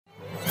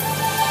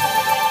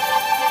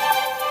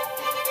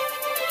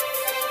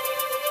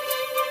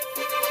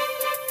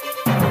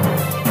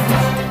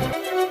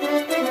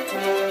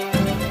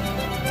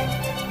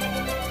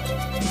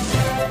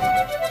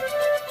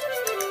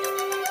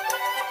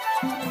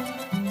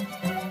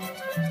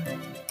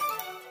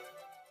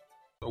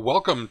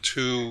Welcome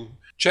to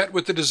Chat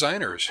with the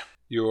Designers,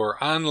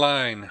 your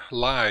online,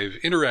 live,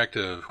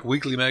 interactive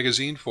weekly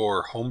magazine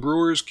for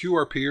homebrewers,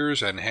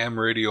 QRPers, and ham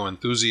radio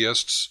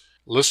enthusiasts,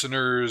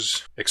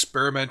 listeners,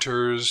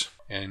 experimenters,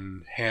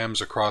 and hams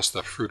across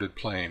the fruited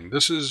plain.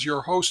 This is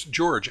your host,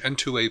 George,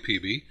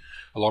 N2APB,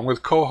 along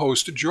with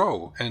co-host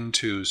Joe,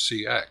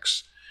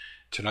 N2CX.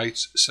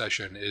 Tonight's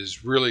session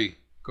is really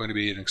going to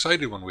be an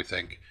exciting one, we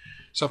think.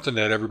 Something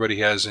that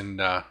everybody has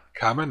in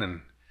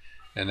common,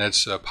 and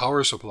that's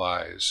power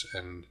supplies.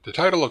 And the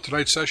title of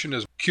tonight's session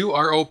is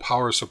QRO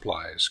Power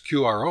Supplies.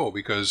 QRO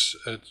because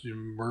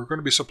we're going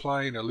to be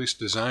supplying, at least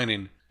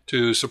designing,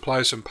 to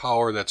supply some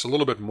power that's a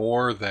little bit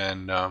more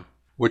than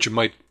what you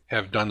might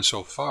have done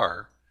so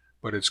far.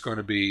 But it's going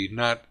to be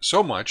not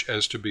so much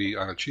as to be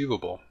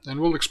unachievable. And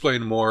we'll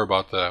explain more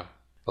about the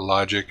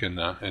logic and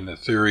the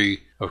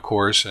theory, of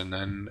course, and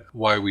then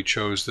why we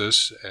chose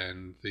this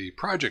and the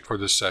project for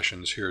this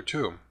session is here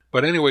too.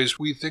 But anyways,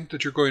 we think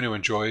that you're going to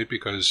enjoy it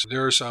because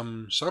there are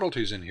some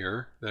subtleties in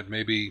here that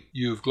maybe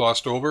you've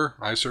glossed over.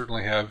 I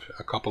certainly have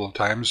a couple of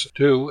times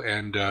too,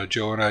 and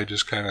Joe and I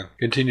just kind of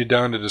continued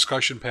down the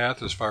discussion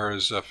path as far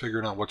as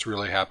figuring out what's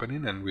really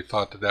happening, and we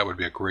thought that that would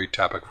be a great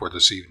topic for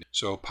this evening.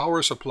 So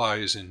power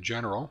supplies in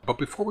general. But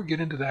before we get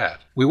into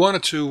that, we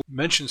wanted to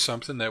mention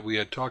something that we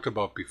had talked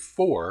about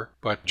before,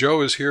 but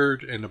Joe is here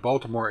in the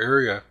Baltimore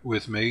area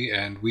with me,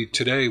 and we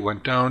today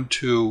went down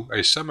to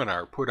a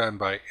seminar put on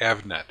by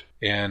Avnet.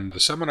 And the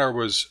seminar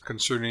was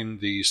concerning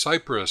the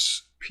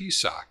Cypress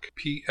PSOC,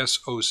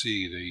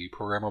 P-S-O-C, the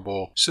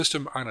Programmable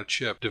System on a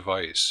Chip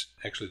device.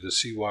 Actually, the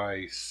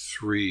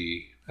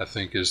CY3, I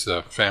think, is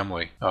the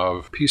family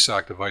of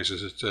PSOC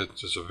devices.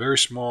 It's a very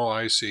small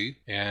IC,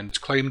 and its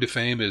claim to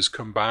fame is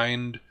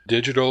combined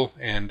digital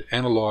and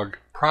analog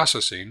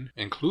processing,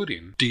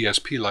 including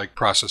DSP-like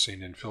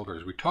processing in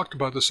filters. We talked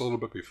about this a little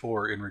bit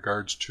before in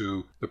regards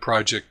to the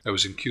project that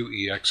was in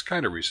QEX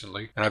kind of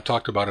recently, and I've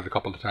talked about it a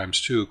couple of times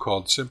too,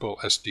 called Simple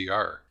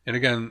SDR. And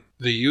again,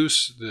 the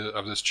use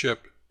of this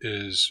chip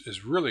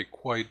is really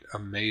quite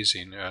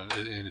amazing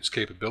in its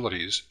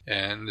capabilities,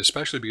 and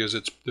especially because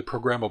it's the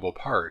programmable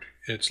part.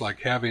 It's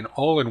like having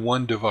all in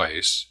one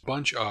device, a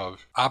bunch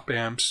of op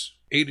amps,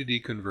 A to D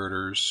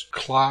converters,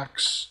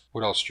 clocks,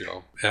 what else,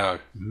 Joe?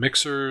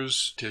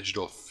 Mixers,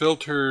 digital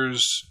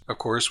filters, of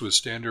course, with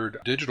standard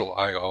digital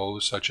I/O,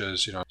 such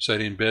as,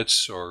 setting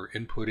bits or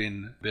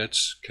inputting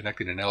bits,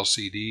 connecting an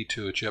LCD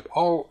to a chip,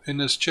 all in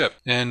this chip.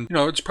 And,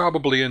 it's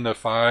probably in the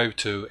 $5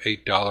 to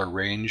 $8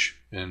 range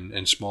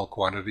in small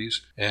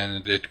quantities.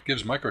 And it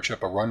gives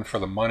Microchip a run for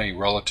the money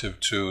relative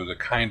to the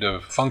kind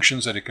of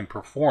functions that it can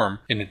perform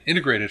in an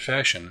integrated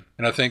fashion.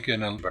 And I think,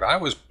 but I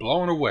was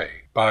blown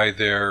away by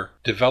their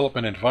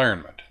development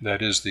environment.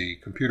 That is, the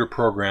computer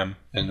program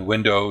and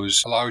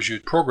Windows allows you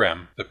to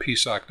program the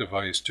PSOC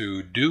device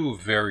to do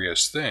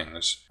various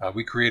things.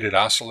 We created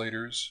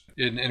oscillators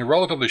in a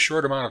relatively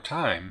short amount of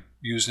time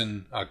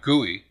using a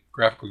GUI,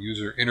 graphical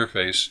user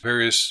interface,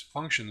 various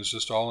functions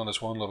just all in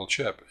this one little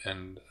chip.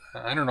 And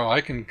I don't know,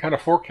 I can kind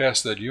of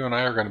forecast that you and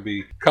I are going to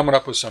be coming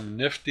up with some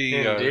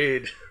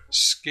nifty,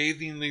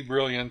 scathingly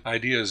brilliant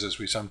ideas, as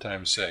we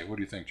sometimes say. What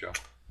do you think, Joe?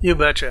 You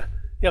betcha.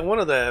 Yeah, one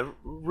of the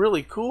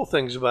really cool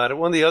things about it,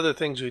 one of the other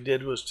things we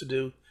did was to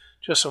do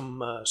just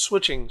some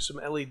switching, some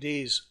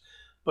LEDs,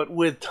 but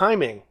with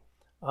timing.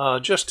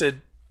 Just to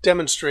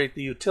demonstrate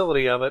the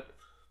utility of it,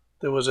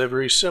 there was a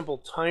very simple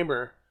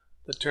timer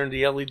that turned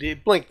the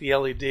LED, blinked the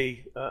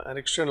LED, an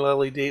external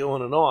LED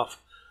on and off.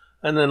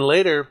 And then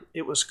later,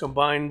 it was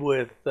combined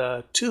with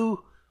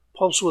two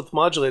pulse width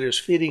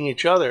modulators feeding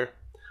each other,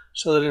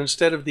 so that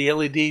instead of the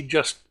LED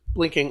just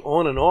blinking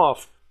on and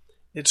off,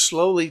 it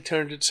slowly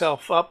turned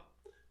itself up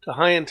to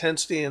high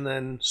intensity and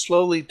then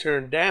slowly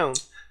turned down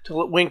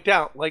till it winked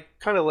out,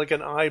 kind of like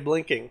an eye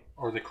blinking.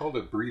 Or they called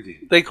it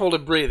breathing. They called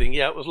it breathing.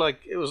 Yeah, it was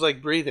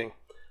like breathing.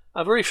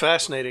 Very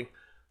fascinating.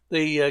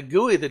 The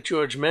GUI that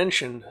George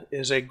mentioned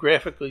is a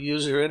graphical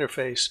user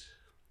interface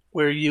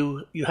where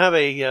you have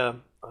a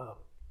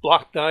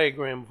block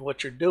diagram of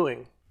what you're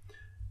doing,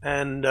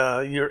 and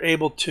you're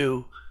able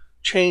to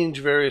change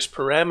various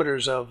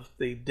parameters of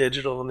the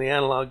digital and the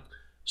analog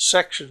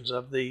sections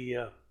of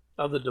the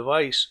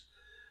device.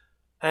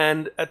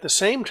 And at the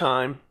same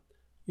time,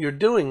 you're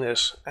doing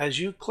this, as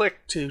you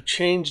click to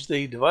change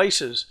the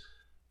devices,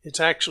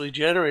 it's actually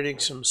generating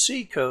some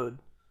C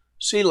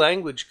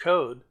language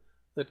code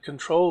that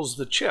controls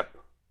the chip,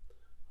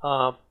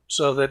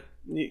 so that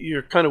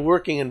you're kind of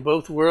working in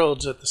both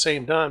worlds at the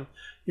same time.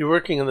 You're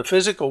working in the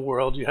physical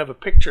world, you have a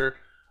picture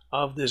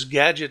of this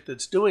gadget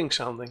that's doing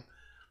something,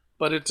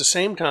 but at the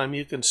same time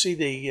you can see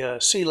the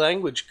C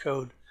language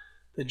code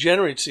that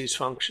generates these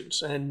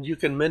functions, and you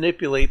can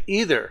manipulate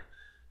either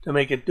to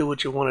make it do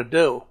what you want to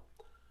do.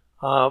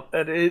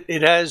 And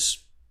it has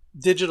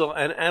digital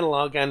and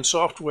analog and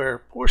software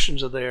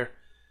portions of there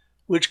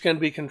which can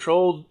be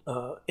controlled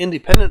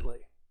independently.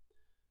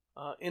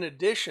 In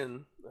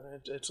addition,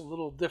 it's a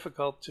little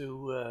difficult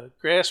to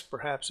grasp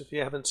perhaps if you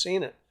haven't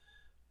seen it,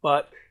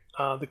 but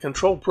the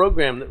control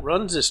program that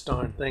runs this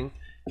darn thing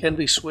can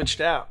be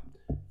switched out.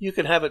 You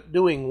can have it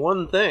doing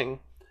one thing,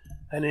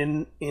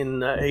 And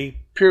in a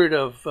period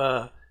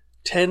of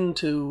 10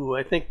 to,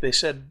 I think they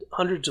said,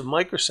 hundreds of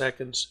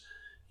microseconds,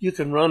 you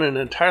can run an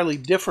entirely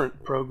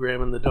different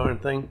program in the darn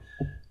thing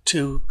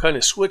to kind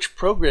of switch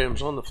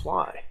programs on the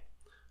fly,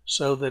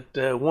 so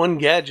that one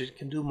gadget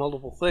can do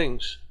multiple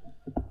things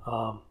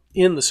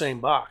in the same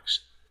box.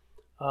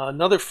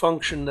 Another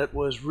function that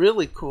was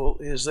really cool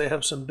is they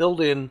have some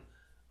built-in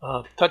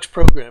touch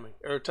programming,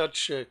 or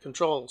touch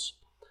controls,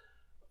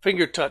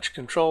 finger touch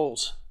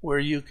controls, where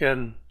you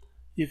can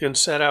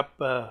set up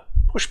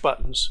push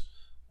buttons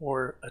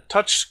or a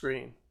touch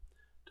screen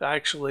to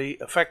actually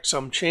affect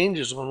some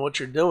changes on what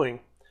you're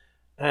doing.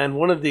 And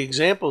one of the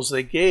examples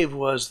they gave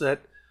was that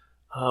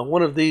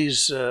one of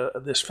these,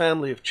 this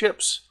family of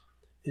chips,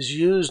 is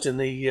used in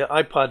the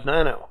iPod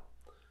Nano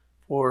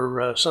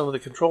for some of the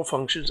control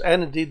functions,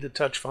 and indeed the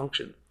touch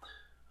function.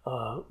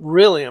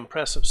 Really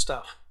impressive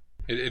stuff.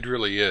 It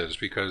really is,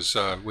 because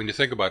when you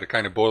think about it,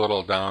 kind of boil it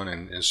all down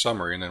in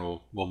summary, and then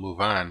we'll move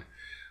on.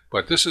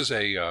 But this is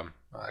I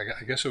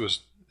guess it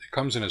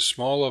comes in as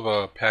small of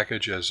a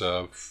package as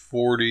a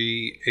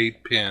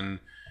 48-pin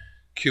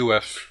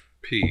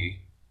QFP,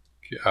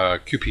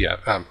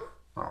 QPF,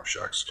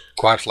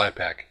 quad flat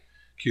pack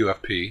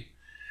QFP,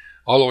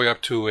 all the way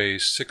up to a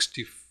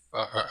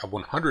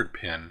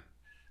 100-pin.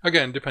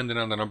 Again, depending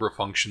on the number of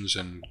functions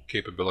and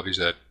capabilities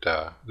that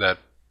that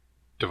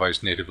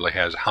device natively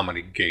has, how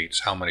many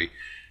gates, how many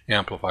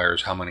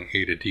amplifiers, how many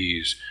A to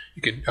Ds.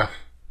 You can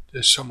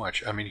there's so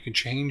much. I mean, you can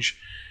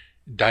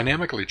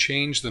dynamically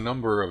change the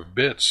number of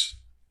bits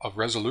of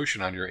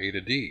resolution on your A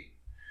to D.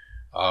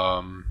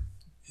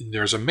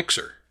 There's a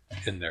mixer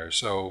in there,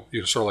 so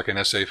sort of like an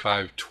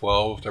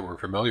SA512 that we're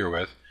familiar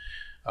with.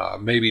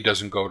 Maybe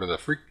doesn't go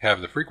to have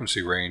the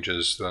frequency range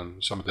as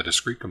some of the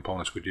discrete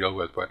components we deal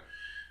with, but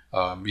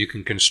you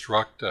can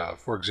construct,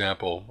 for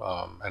example,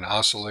 an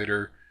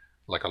oscillator,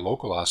 like a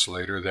local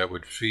oscillator, that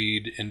would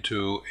feed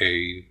into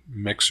a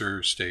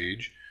mixer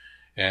stage,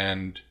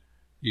 and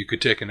you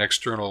could take an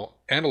external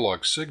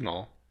analog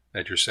signal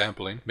that you're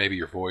sampling, maybe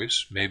your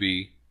voice,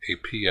 maybe a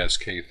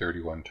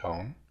PSK31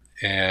 tone,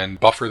 and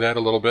buffer that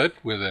a little bit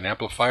with an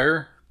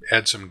amplifier,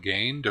 add some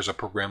gain. There's a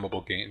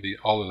programmable gain.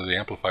 All of the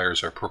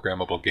amplifiers are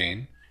programmable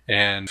gain,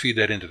 and feed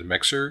that into the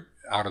mixer,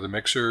 out of the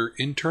mixer,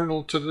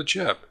 internal to the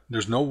chip.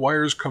 There's no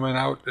wires coming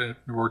out that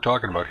we're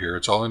talking about here.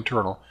 It's all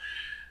internal.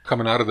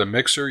 Coming out of the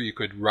mixer, you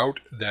could route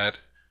that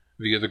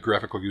via the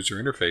graphical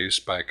user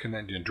interface by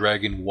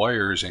dragging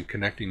wires and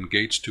connecting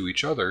gates to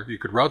each other. You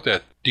could route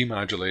that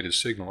demodulated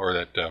signal, or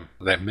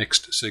that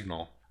mixed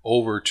signal,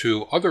 over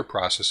to other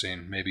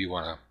processing. Maybe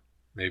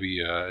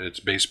it's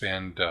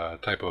baseband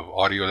type of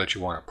audio that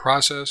you want to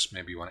process.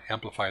 Maybe you want to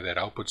amplify that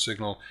output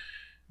signal,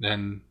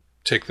 then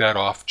take that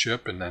off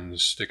chip and then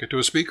stick it to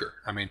a speaker.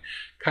 I mean,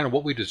 kind of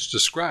what we just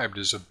described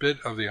is a bit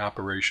of the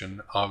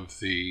operation of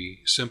the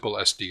Simple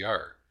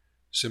SDR.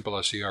 Simple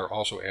SDR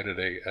also added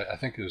I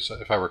think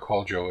if I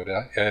recall, Joe, it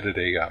added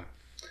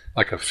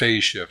like a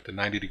phase shift, a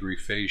 90-degree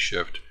phase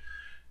shift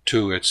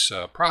to its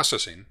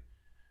processing,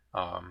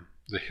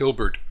 the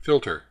Hilbert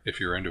filter,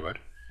 if you're into it,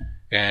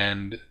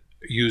 and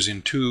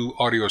using two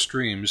audio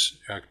streams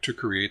to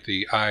create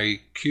the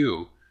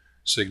I-Q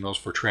signals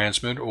for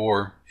transmit,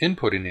 or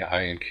inputting the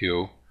I and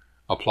Q,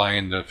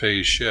 applying the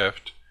phase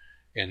shift,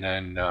 and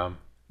then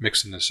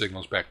mixing the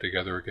signals back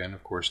together again,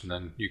 of course, and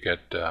then you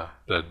get the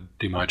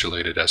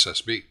demodulated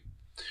SSB.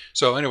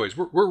 So anyways,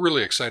 we're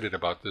really excited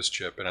about this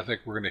chip, and I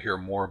think we're going to hear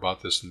more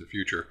about this in the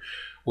future.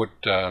 What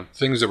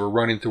things that were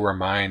running through our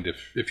mind,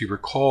 if you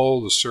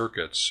recall the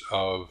circuits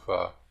of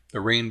the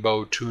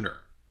Rainbow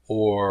Tuner,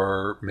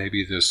 or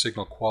maybe the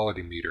signal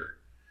quality meter.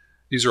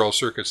 These are all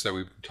circuits that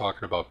we've been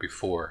talking about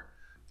before.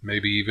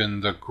 Maybe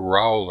even the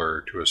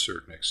growler to a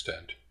certain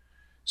extent.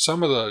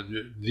 Some of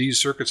these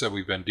circuits that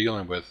we've been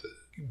dealing with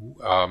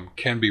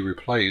can be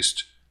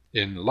replaced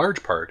in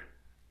large part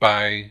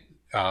by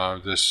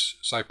this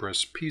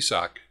Cypress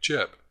PSOC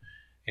chip,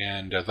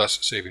 and thus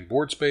saving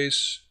board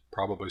space,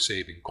 probably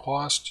saving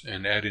cost,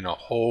 and adding a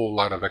whole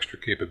lot of extra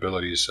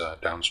capabilities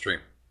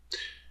downstream.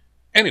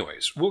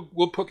 Anyways,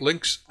 we'll put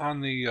links on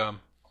the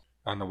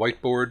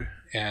whiteboard,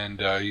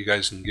 and you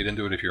guys can get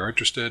into it if you're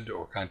interested,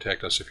 or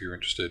contact us if you're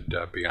interested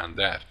beyond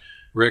that.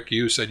 Rick,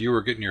 you said you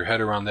were getting your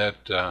head around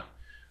that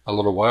a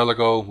little while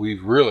ago.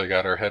 We've really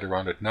got our head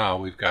around it now.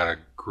 We've got a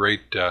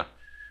great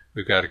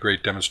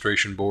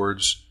demonstration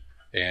boards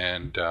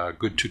and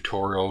good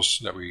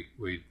tutorials that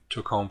we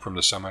took home from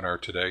the seminar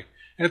today.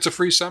 And it's a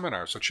free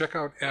seminar, so check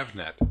out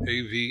AVNet,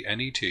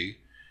 AVNET,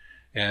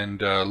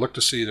 and look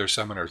to see their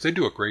seminars. They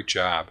do a great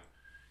job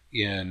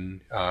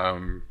in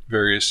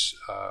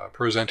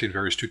presenting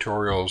various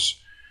tutorials,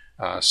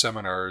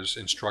 seminars,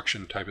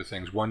 instruction type of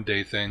things,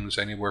 one-day things,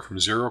 anywhere from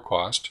zero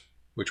cost,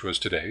 which was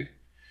today,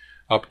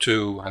 up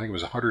to, I think it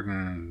was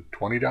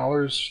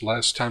 $120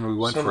 last time we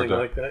went Something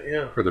like that,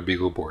 yeah, for the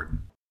Beagle board.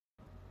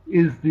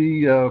 Is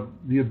the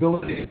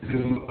ability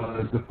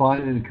to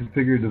define and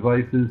configure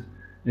devices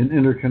and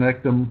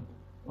interconnect them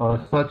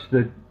such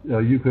that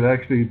you could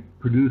actually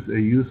produce a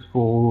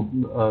useful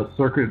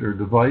circuit or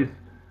device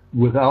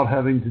without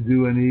having to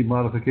do any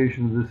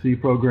modification of the C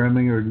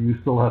programming, or do you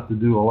still have to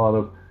do a lot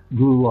of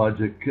glue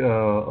logic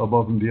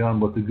above and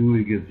beyond what the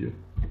GUI gives you?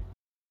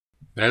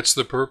 That's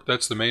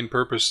the main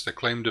purpose, the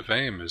claim to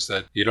fame, is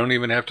that you don't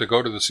even have to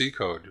go to the C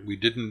code. We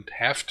didn't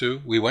have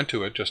to. We went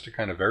to it just to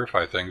kind of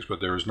verify things,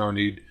 but there was no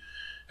need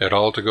at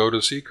all to go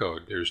to C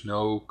code. There's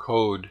no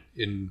code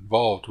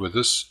involved with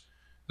this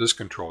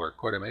controller.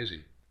 Quite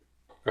amazing.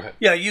 Go ahead.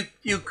 Yeah,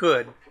 you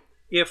could.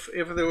 If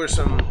there were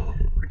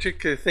some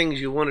particular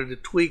things you wanted to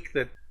tweak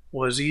that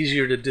was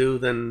easier to do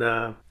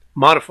than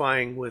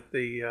modifying with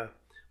the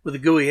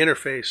GUI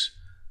interface,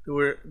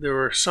 there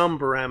were some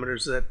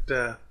parameters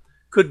that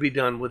could be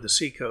done with the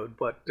C code,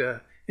 but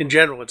in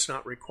general, it's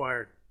not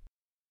required.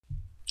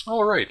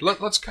 All right,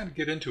 let's kind of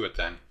get into it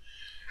then.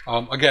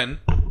 Again,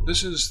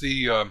 this is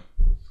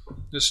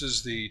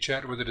the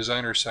chat with the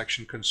designer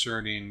section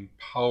concerning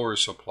power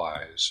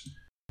supplies.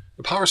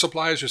 The power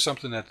supplies are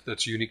something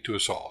that's unique to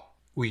us all.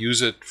 We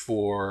use it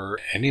for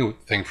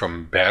anything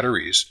from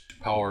batteries,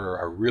 power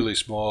our really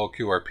small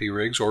QRP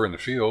rigs or in the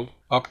field,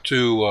 up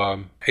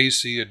to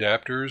AC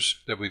adapters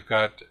that we've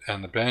got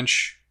on the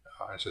bench.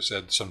 As I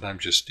said,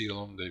 sometimes you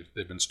steal them.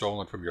 They've been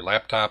stolen from your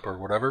laptop or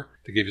whatever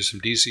to give you some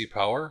DC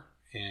power.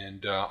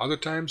 And other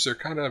times they're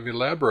kind of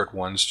elaborate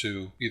ones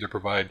to either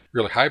provide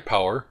really high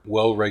power,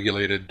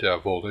 well-regulated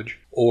voltage,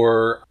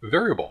 or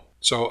variable.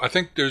 So I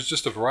think there's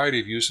just a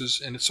variety of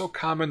uses, and it's so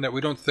common that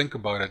we don't think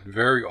about it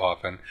very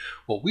often.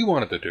 What we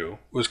wanted to do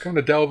was kind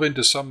of delve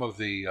into some of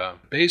the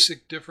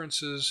basic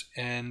differences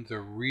and the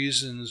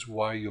reasons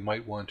why you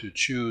might want to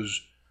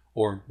choose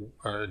or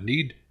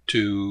need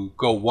to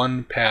go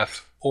one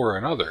path or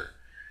another.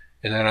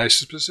 And then I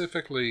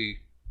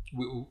specifically,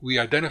 we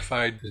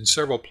identified in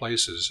several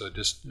places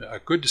a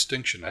good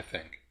distinction, I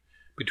think,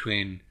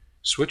 between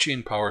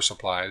switching power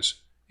supplies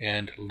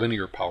and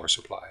linear power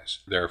supplies.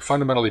 They're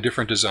fundamentally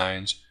different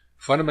designs,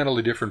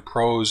 fundamentally different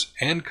pros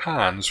and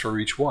cons for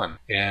each one.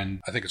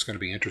 And I think it's going to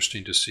be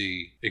interesting to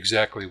see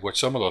exactly what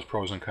some of those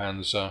pros and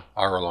cons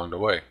are along the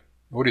way.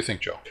 What do you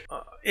think, Joe?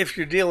 If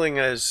you're dealing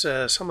as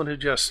someone who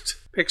just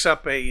picks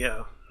up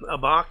a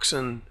box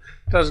and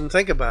doesn't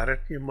think about it,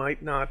 you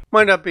might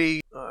not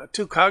be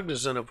too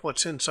cognizant of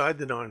what's inside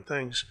the darn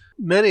things.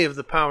 Many of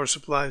the power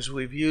supplies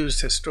we've used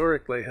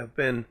historically have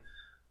been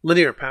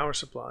linear power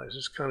supplies.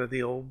 It's kind of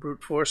the old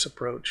brute force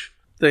approach.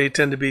 They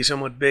tend to be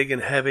somewhat big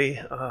and heavy.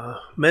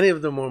 Many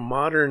of the more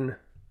modern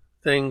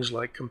things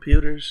like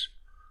computers,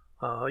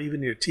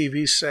 even your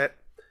TV set,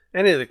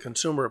 any of the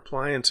consumer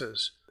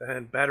appliances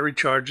and battery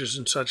chargers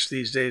and such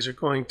these days are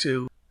going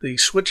to the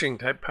switching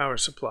type power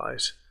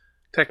supplies.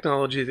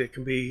 Technology that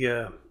can be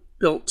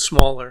built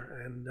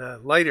smaller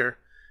and lighter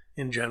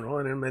in general,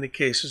 and in many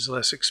cases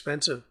less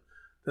expensive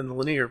than the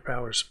linear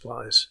power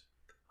supplies.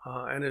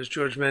 And as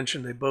George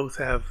mentioned, they both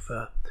have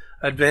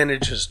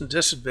advantages and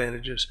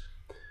disadvantages.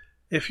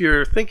 If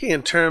you're thinking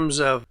in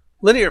terms of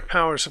linear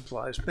power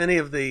supplies, many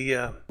of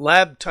the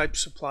lab type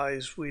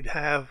supplies we'd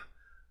have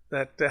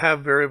that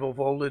have variable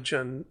voltage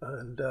and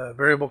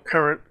variable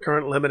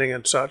current limiting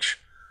and such,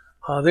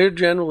 they're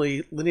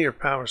generally linear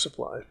power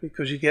supplies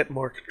because you get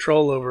more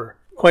control over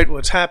quite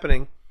what's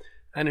happening,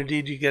 and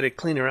indeed you get a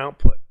cleaner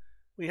output.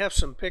 We have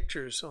some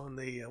pictures on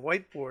the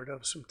whiteboard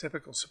of some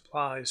typical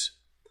supplies.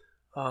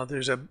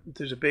 There's a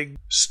big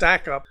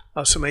stack up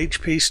of some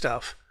HP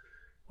stuff,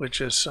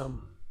 which is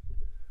some,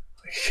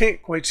 I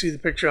can't quite see the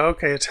picture.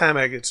 Okay, it's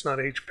Hamag, it's not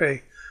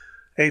HP.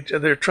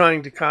 They're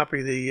trying to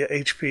copy the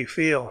HP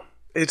feel.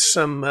 It's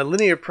some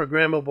linear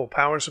programmable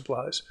power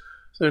supplies.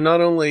 They're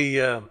not only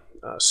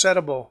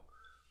settable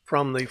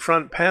from the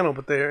front panel,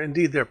 but they're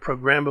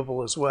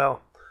programmable as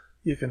well.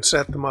 You can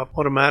set them up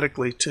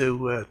automatically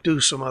to do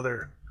some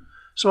other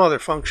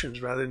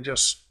functions rather than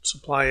just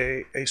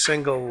supply a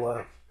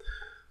single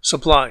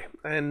supply.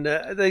 And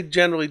they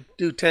generally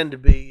do tend to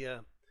be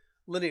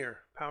linear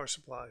power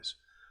supplies.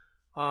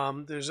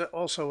 There's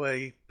also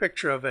a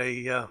picture of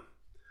an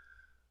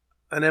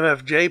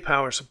MFJ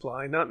power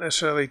supply, not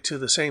necessarily to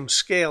the same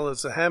scale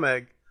as the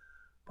Hamag,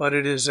 but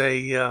it is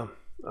an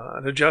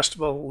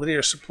adjustable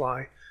linear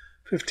supply,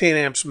 15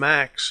 amps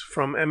max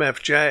from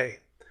MFJ,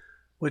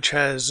 which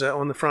has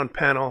on the front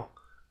panel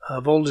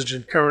voltage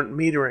and current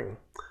metering.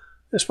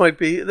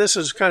 This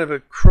is kind of a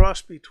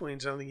cross between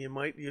something you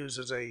might use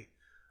as a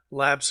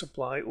lab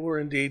supply or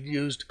indeed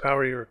use to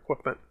power your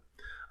equipment.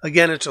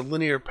 Again, it's a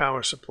linear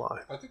power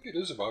supply. I think it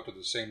is about to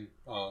the same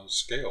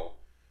scale.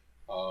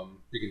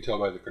 You can tell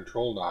by the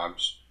control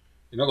knobs.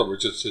 In other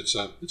words, it's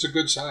a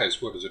good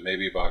size. What is it?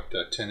 Maybe about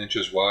 10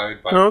 inches wide,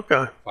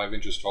 5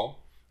 inches tall.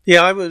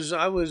 Yeah, I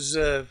was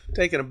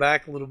taken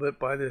aback a little bit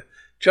by the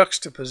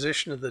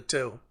juxtaposition of the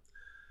two.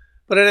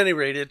 But at any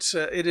rate, it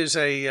is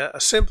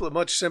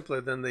much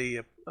simpler than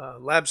the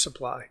lab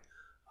supply.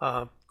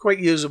 Quite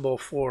usable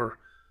for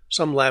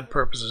some lab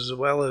purposes as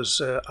well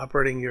as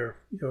operating your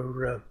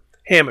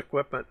ham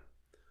equipment.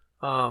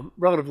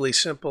 Relatively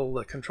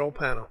simple control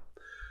panel.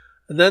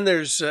 And then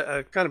there's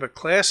kind of a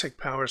classic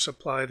power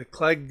supply, the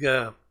Clegg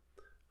 12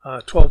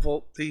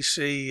 volt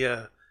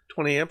DC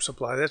 20 amp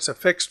supply. That's a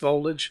fixed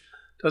voltage,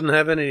 Doesn't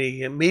have any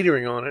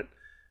metering on it,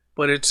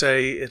 but it's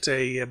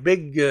a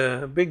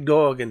big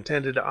dog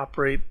intended to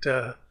operate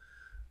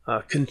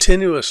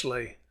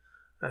continuously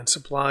and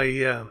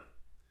supply.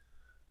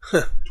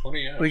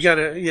 20 amps. We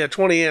got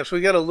 20 amps.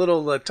 We got a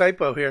little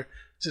typo here.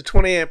 It's a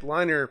 20 amp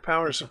linear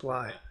power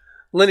supply,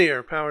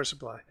 linear power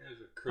supply.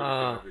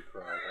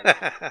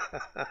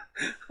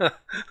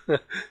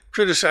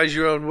 Criticize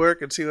your own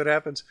work and see what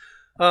happens.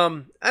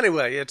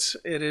 Anyway, it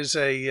is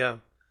a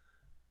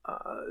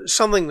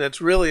something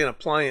that's really an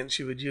appliance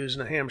you would use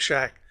in a ham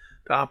shack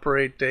to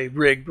operate a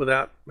rig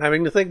without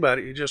having to think about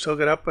it. You just hook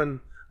it up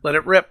and let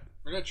it rip.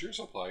 Well, that's your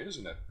supply,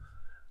 isn't it?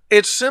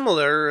 It's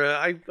similar.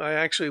 I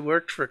actually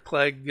worked for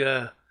Clegg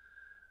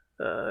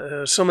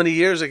so many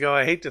years ago.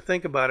 I hate to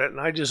think about it, and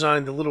I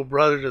designed the little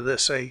brother to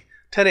this, a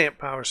 10 amp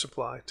power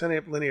supply, 10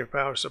 amp linear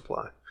power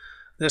supply.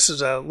 This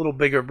is a little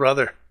bigger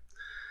brother.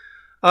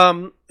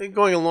 Going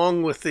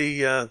along with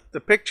the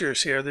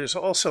pictures here, there's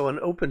also an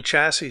open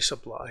chassis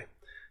supply,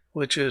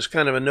 which is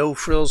kind of a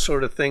no-frills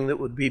sort of thing that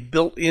would be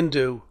built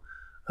into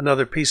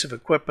another piece of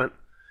equipment,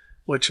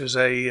 which is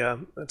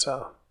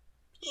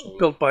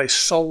built by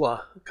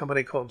Sola, a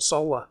company called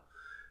Sola.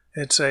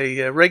 It's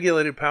a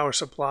regulated power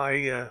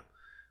supply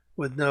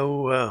with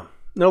no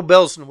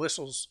bells and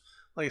whistles.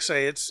 Like I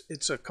say,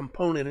 it's a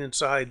component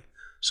inside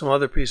some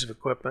other piece of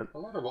equipment. A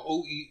lot of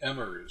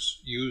OEMers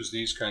use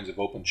these kinds of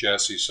open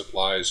chassis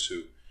supplies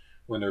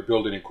when they're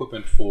building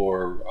equipment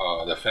for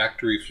the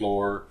factory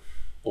floor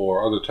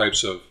or other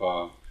types of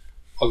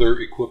other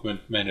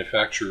equipment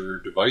manufacturer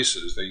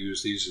devices. They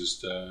use these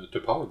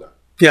to power them.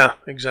 Yeah,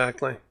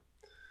 exactly.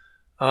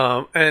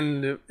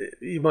 And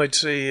you might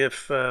see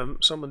if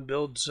someone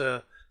builds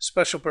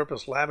special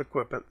purpose lab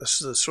equipment,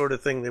 this is the sort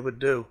of thing they would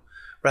do.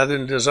 Rather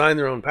than design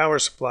their own power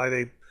supply,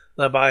 they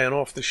buy an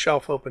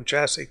off-the-shelf open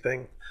chassis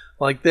thing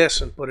like this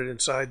and put it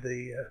inside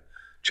the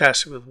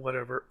chassis with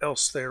whatever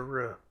else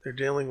they're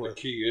dealing with.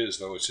 The key is,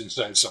 though, it's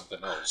inside something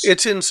else.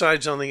 It's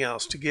inside something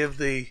else to give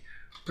the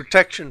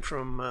protection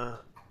from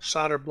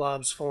solder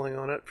blobs falling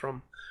on it,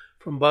 from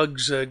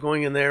bugs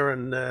going in there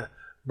and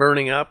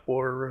burning up,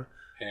 or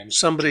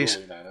somebody's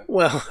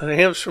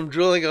hams from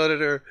drooling on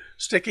it or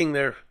sticking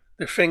their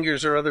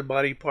fingers or other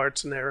body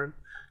parts in there and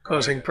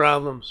causing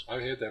problems.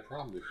 I've had that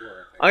problem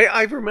before.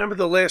 I remember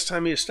the last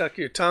time you stuck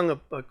your tongue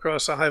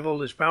across a high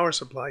voltage power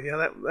supply.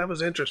 Yeah, that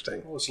was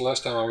interesting. Well, it's the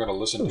last time I'm going to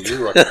listen to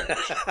your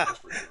recommendation. That's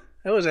for sure.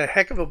 That was a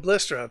heck of a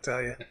blister, I'll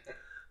tell you.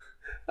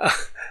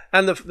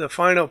 And the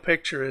final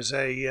picture is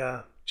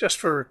just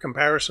for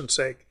comparison's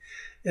sake,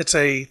 it's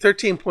a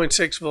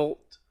 13.6 volt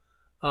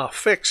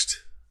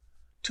fixed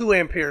 2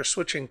 ampere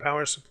switching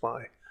power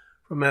supply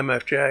from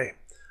MFJ.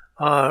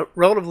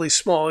 Relatively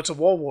small. It's a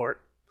wall wart,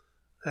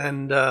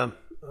 and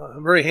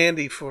very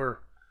handy for a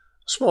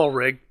small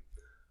rig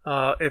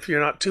if you're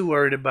not too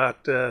worried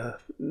about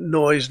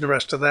noise and the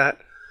rest of that.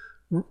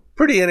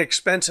 Pretty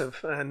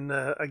inexpensive, and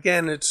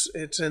again, it's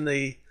in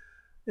the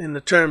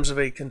terms of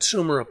a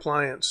consumer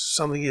appliance,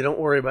 something you don't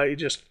worry about. You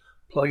just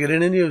plug it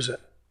in and use it.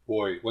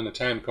 Boy, when the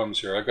time comes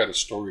here, I've got a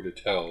story to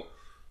tell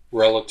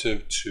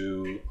relative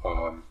to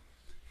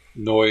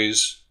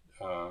noise,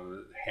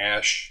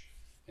 hash,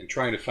 and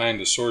trying to find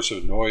the source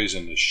of noise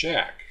in the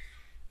shack.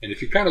 And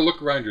if you kind of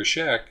look around your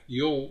shack,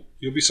 you'll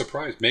be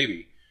surprised,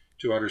 maybe,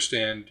 to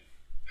understand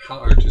how,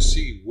 or to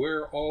see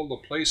where all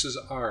the places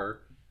are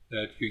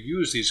that you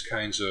use these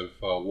kinds of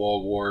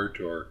wall wart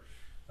or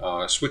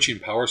switching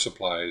power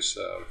supplies,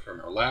 from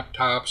your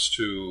laptops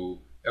to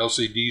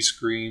LCD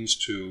screens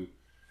to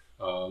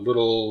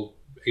little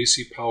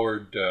AC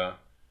powered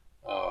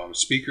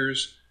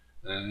speakers.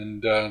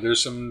 And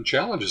there's some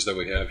challenges that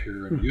we have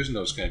here in using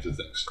those kinds of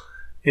things.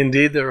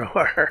 Indeed there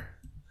are.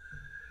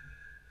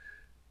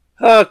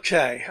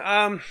 Okay.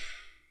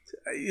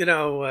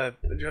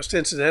 Just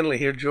incidentally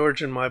here,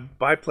 George, and my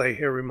byplay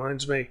here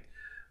reminds me,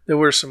 there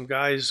were some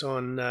guys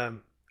on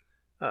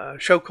a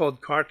show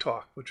called Car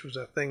Talk, which was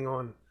a thing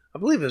on, I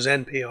believe it was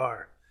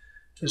NPR.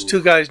 There's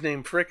two guys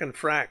named Frick and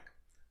Frack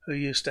who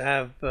used to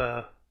have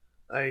a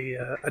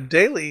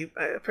daily,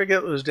 I forget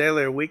if it was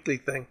daily or weekly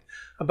thing,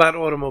 about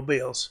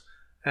automobiles.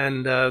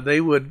 And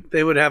they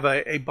would have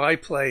a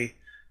byplay,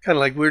 kind of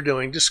like we're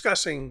doing,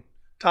 discussing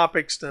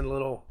topics and a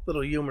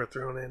little humor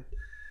thrown in.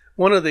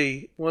 One of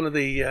the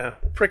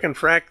Frick and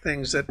Frack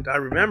things that I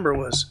remember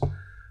was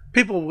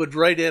people would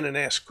write in and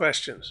ask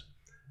questions.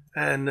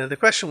 And the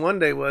question one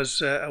day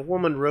was, a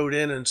woman wrote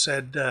in and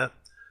said,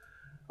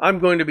 I'm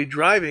going to be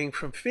driving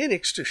from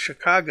Phoenix to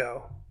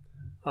Chicago.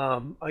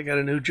 I got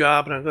a new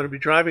job and I'm going to be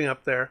driving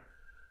up there.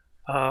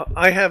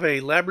 I have a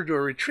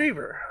Labrador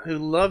Retriever who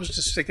loves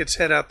to stick its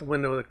head out the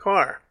window of the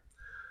car.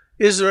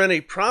 Is there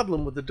any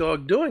problem with the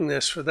dog doing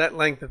this for that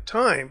length of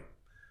time?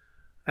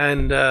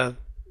 And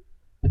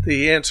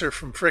the answer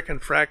from Frick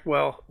and Frack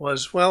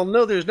was,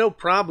 no, there's no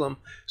problem.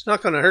 It's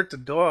not going to hurt the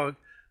dog.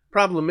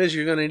 Problem is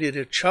you're going to need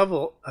a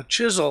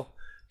chisel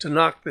to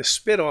knock the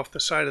spit off the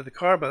side of the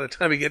car by the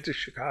time you get to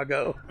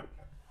Chicago.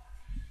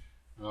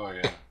 Oh,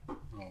 yeah.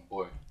 Oh,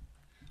 boy.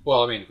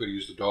 Well, I mean, could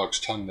use the dog's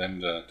tongue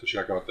then to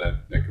check out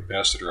that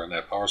capacitor on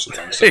that power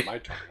supply instead of my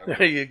tongue.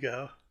 There you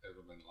go. That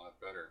would have been a lot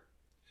better.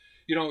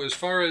 You know, as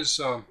far as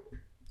the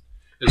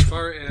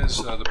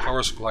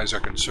power supplies are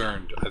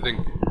concerned, I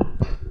think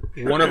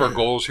one of our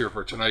goals here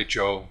for tonight,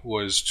 Joe,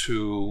 was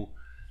to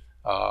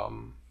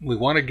we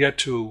want to get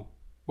to,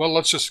 well,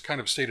 let's just kind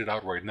of state it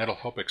outright, and that'll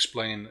help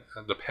explain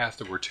the path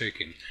that we're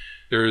taking.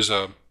 There is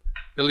at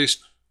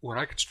least when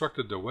I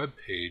constructed the web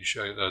page,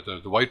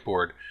 the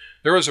whiteboard,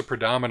 there is a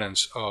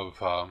predominance of,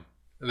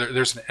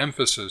 there's an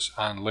emphasis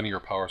on linear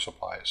power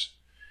supplies.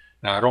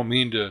 Now, I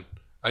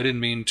didn't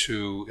mean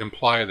to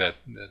imply that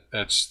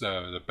that's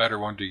the better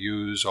one to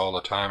use all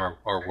the time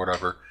or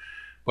whatever,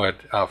 but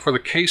for the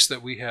case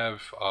that we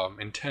have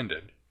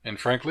intended, and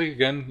frankly,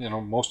 again, you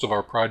know, most of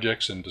our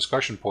projects and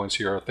discussion points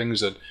here are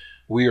things that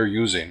we are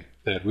using,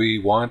 that we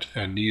want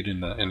and need in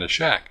the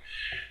shack.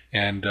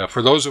 And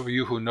for those of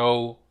you who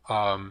know,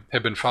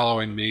 have been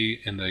following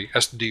me in the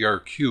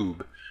SDR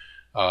Cube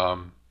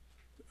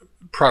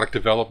product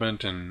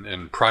development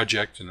and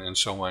project and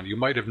so on, you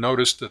might have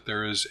noticed that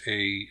there is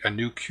a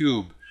new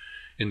cube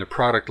in the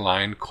product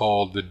line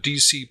called the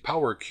DC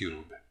Power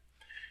Cube.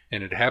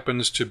 And it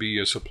happens to be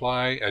a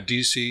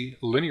DC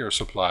linear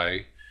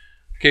supply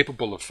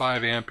capable of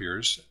 5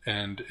 amperes,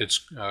 and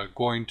it's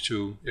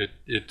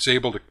it's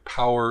able to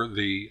power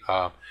the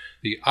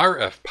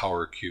RF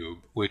Power Cube,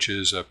 which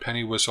is a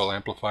penny whistle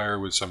amplifier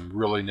with some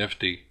really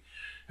nifty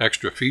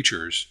extra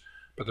features.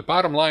 But the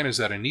bottom line is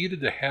that I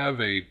needed to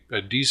have a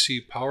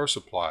DC power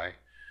supply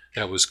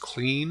that was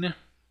clean,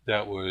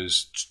 that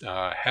was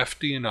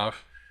hefty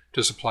enough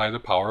to supply the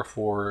power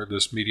for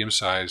this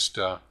medium-sized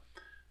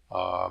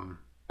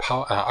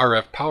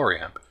RF power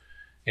amp.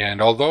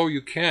 And although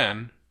you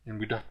can, and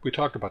we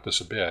talked about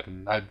this a bit,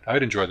 and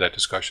I'd enjoy that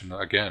discussion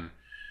again,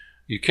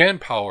 you can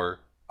power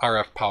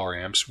RF power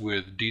amps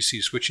with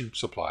DC switching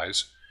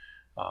supplies.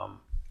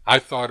 I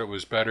thought it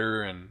was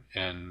better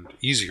and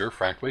easier,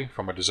 frankly,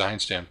 from a design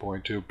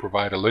standpoint, to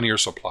provide a linear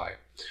supply.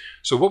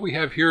 So what we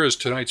have here is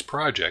tonight's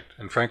project,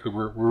 and frankly,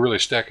 we're really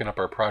stacking up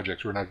our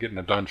projects. We're not getting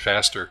them done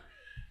fast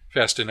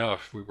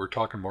enough. We're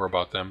talking more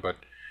about them, but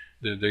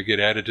they get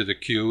added to the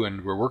queue,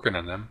 and we're working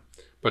on them.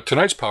 But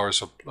tonight's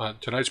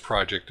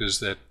project is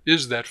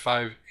that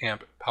 5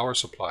 amp power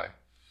supply,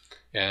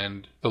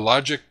 and the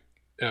logic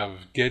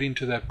of getting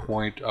to that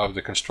point of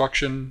the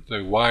construction,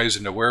 the whys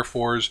and the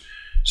wherefores,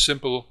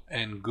 simple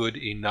and good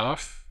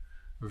enough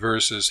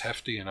versus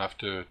hefty enough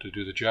to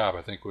do the job,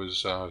 I think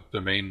was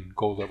the main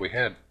goal that we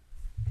had.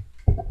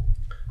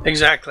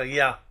 Exactly,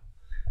 yeah.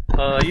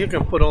 You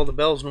can put all the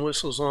bells and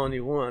whistles on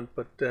you want,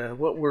 but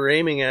what we're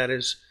aiming at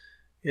is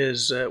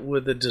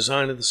with the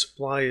design of the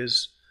supply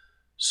is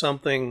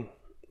something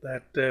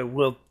that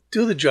will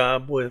do the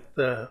job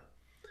without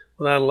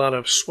a lot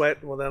of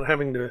sweat, without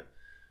having to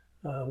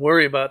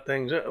worry about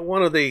things.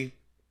 One of the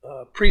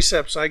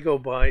precepts I go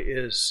by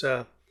is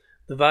the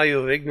value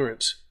of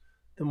ignorance.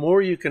 The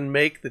more you can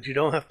make that you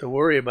don't have to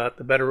worry about,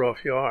 the better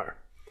off you are.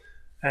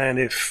 And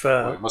if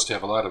I must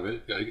have a lot of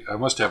it. I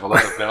must have a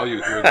lot of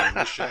value here in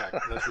this shack.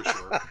 That's for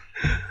sure.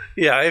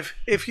 Yeah,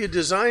 if you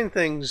design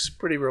things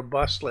pretty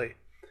robustly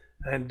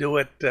and do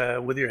it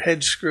with your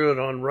head screwed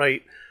on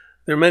right,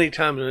 there are many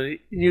times that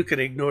you can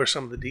ignore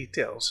some of the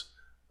details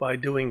by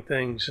doing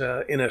things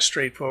in a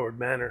straightforward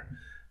manner.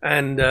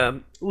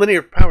 And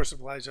linear power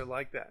supplies are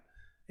like that.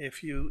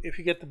 If you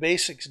get the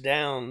basics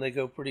down, they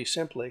go pretty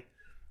simply,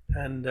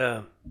 and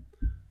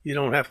you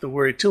don't have to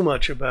worry too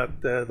much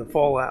about the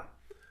fallout,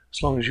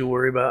 as long as you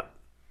worry about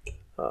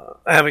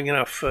having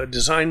enough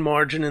design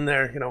margin in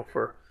there,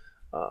 for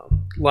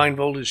line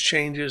voltage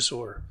changes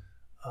or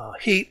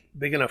heat,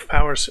 big enough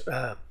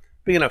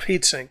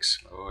heat sinks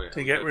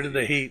to get rid of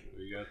the heat.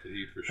 We got the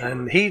heat for sure.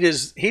 And heat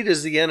is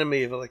the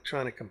enemy of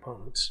electronic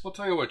components. Well,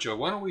 tell you what, Joe.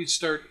 Why don't we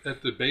start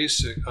at the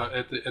basic,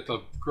 at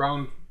the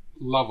ground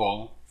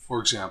level, for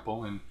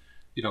example, and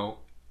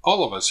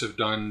all of us have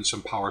done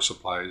some power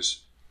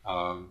supplies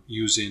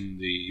using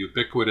the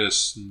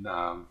ubiquitous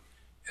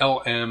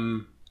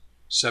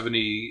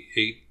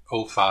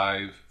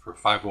LM7805 for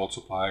 5-volt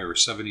supply, or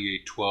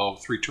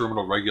 7812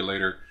 3-terminal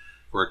regulator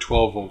for a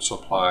 12-volt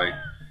supply,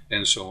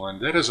 and so on.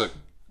 That is a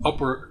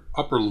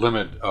upper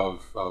limit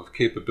of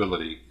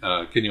capability.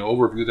 Can you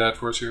overview that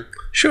for us here?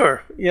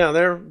 Sure. Yeah,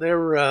 they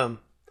are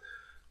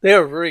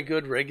very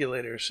good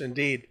regulators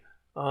indeed.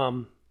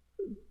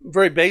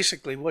 Very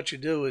basically, what you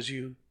do is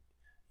you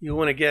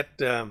want to get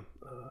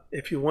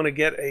if you want to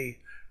get a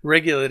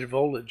regulated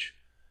voltage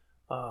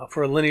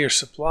for a linear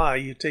supply,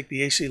 you take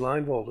the AC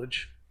line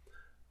voltage,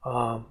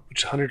 which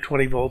is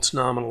 120 volts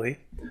nominally.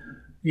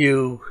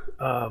 You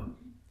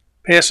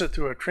pass it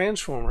through a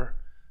transformer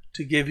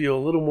to give you a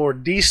little more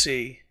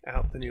DC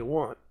out than you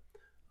want.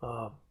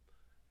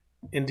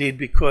 Indeed,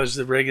 because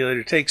the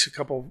regulator takes a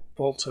couple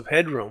volts of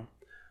headroom,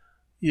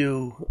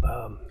 you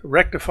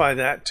rectify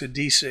that to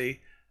DC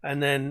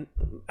and then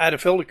add a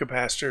filter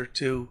capacitor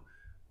to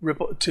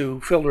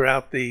filter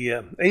out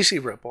the AC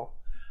ripple,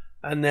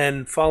 and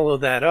then follow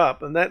that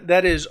up. And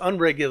that is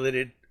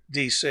unregulated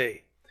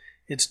DC.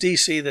 It's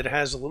DC that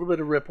has a little bit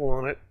of ripple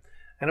on it,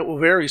 and it will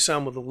vary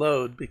some with the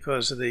load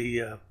because of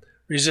the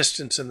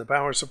resistance in the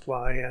power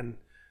supply and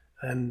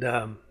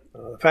the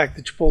fact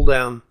that you pull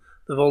down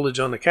the voltage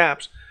on the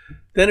caps.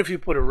 Then if you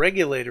put a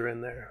regulator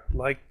in there,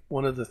 like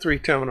one of the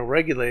 3-terminal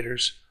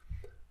regulators,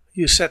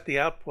 you set the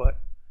output,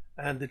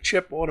 and the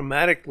chip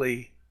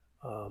automatically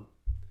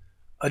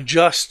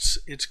adjusts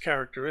its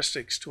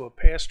characteristics to a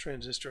pass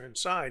transistor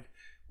inside,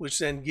 which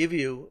then give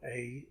you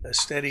a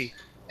steady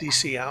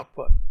DC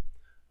output.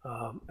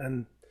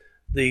 And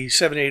the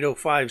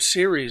 7805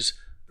 series,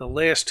 the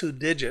last 2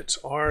 digits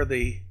are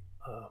the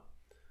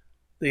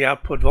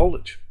output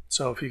voltage.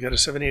 So if you got a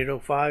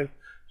 7805, as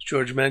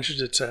George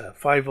mentioned, it's a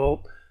 5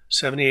 volt.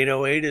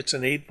 7808, it's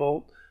an 8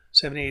 volt.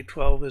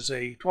 7812 is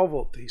a 12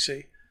 volt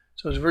DC.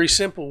 So it's a very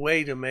simple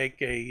way to make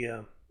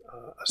a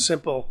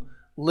simple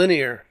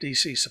linear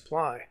DC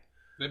supply.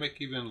 They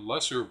make even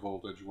lesser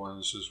voltage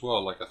ones as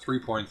well, like a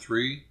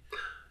 3.3.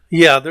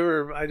 Yeah,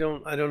 I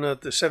don't know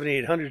if the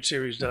 7800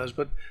 series does,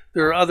 but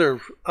there are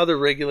other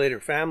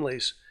regulator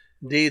families,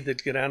 indeed,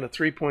 that get down to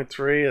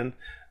 3.3, and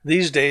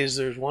these days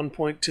there's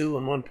 1.2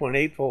 and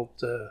 1.8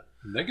 volt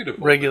negative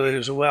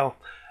regulators as well.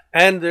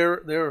 And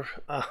there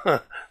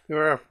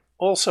are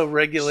also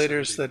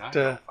regulators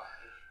that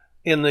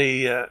in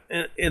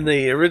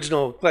the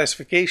original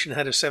classification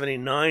had a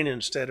 79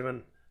 instead of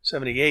a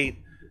 78.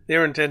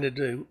 They're intended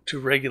to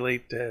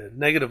regulate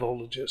negative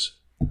voltages.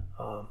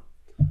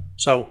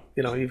 So,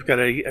 you've got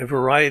a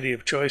variety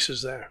of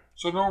choices there.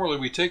 So normally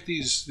we take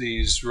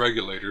these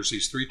regulators,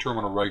 these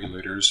 3-terminal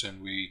regulators,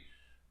 and we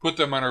put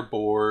them on our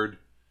board.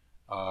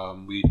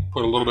 We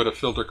put a little bit of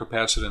filter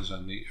capacitance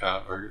on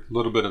or a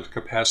little bit of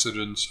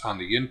capacitance on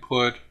the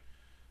input,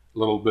 a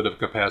little bit of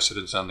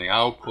capacitance on the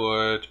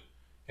output,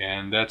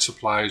 and that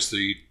supplies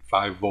the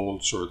 5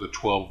 volts or the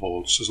 12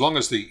 volts. As long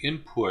as the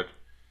input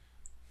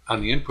on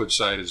the input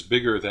side is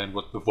bigger than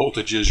what the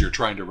voltage is you're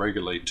trying to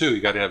regulate to,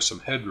 you got to have some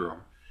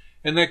headroom.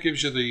 And that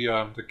gives you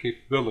the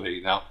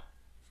capability. Now,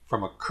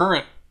 from a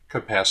current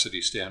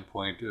capacity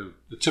standpoint,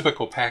 the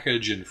typical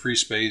package in free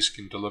space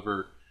can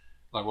deliver,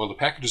 the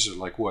packages are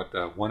like what,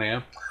 1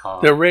 amp?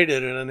 They're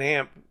rated at an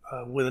amp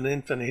with an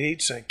infinite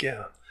heatsink,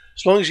 yeah.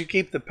 As long as you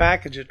keep the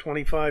package at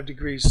 25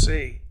 degrees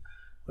C,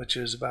 which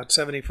is about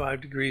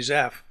 75 degrees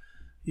F,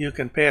 you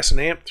can pass an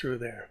amp through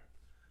there.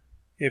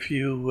 If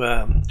you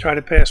try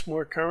to pass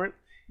more current,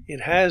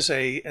 it has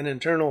an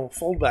internal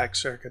foldback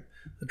circuit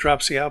that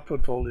drops the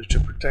output voltage to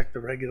protect the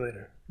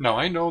regulator. Now,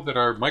 I know that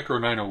our Micro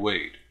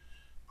 908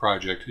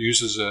 project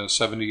uses a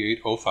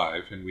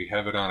 7805, and we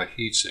have it on a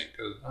heatsink,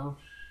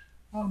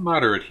 a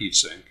moderate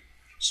heatsink.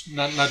 It's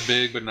not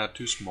big, but not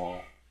too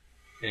small.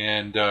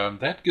 And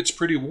that gets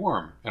pretty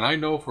warm. And I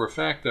know for a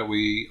fact that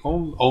we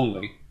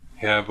only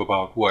have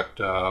about,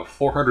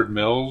 400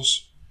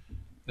 mils.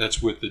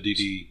 That's with the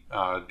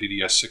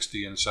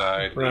DDS60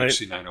 inside, right.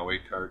 The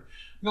HC908 card.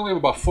 We only have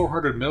about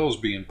 400 mils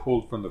being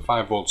pulled from the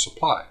 5-volt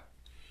supply.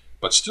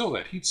 But still,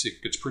 that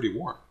heatsink gets pretty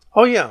warm.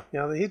 Oh, yeah.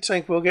 Yeah, the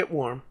heatsink will get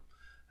warm.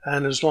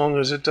 And as long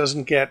as it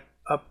doesn't get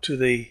up to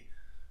the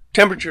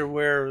temperature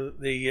where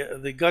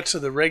the guts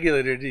of the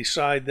regulator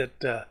decide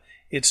that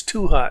it's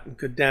too hot and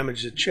could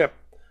damage the chip,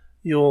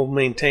 you'll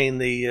maintain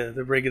the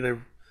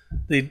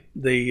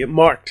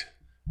marked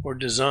or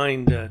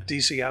designed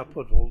DC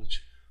output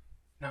voltage.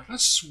 Now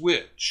let's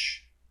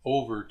switch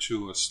over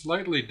to a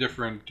slightly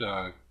different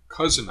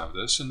cousin of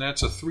this, and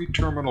that's a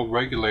 3-terminal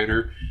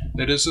regulator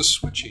that is a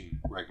switching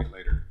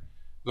regulator.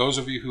 Those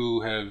of you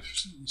who have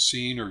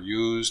seen or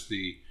used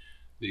the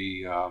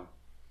new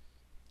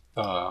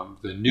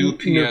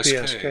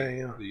PSK,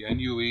 yeah. the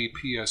NUE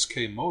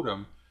PSK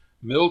modem,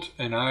 Milt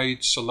and I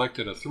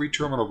selected a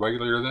 3-terminal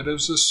regulator that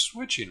is a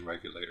switching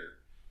regulator.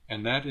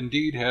 And that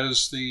indeed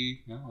has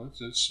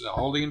it's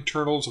all the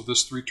internals of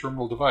this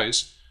 3-terminal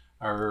device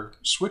are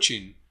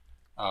switching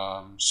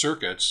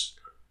circuits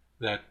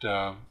that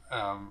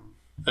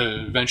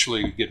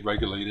eventually get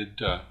regulate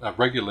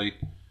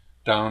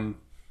down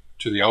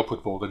to the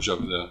output voltage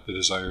of the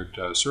desired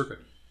circuit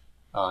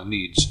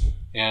needs.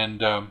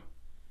 And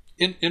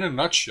in a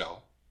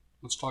nutshell,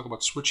 let's talk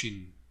about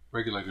switching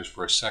regulators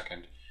for a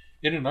second.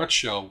 In a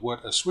nutshell,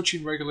 what a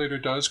switching regulator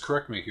does,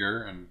 correct me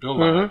here and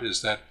build on it,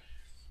 is that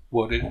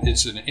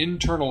it's an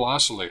internal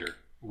oscillator.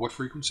 What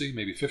frequency?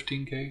 Maybe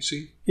 15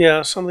 kHz?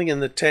 Yeah, something in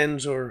the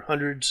tens or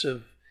hundreds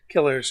of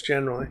kilohertz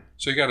generally.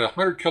 So you got a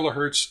 100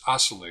 kilohertz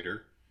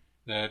oscillator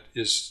that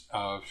is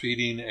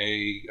feeding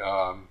a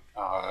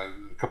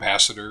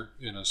capacitor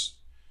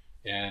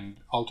and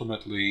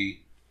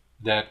ultimately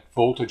that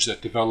voltage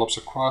that develops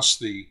across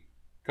the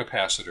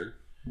capacitor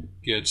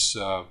gets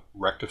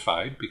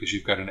rectified because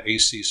you've got an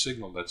AC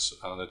signal that's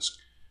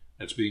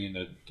being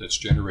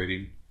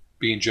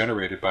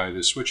generated by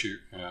the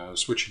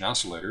switching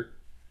oscillator,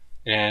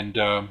 and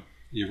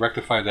you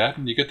rectify that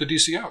and you get the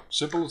DC out.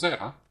 Simple as that,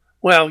 huh?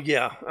 Well,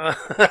 yeah,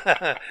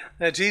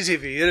 that's easy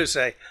for you to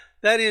say.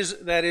 That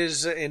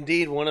is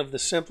indeed one of the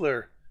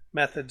simpler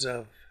methods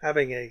of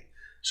having a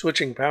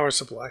switching power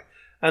supply,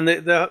 and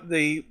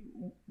the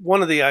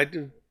one of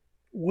the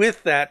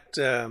with that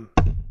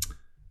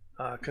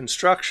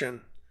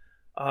construction,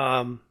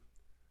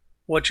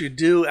 what you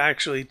do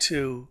actually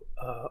to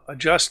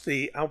adjust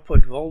the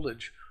output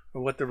voltage,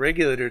 or what the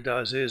regulator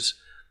does, is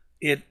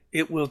it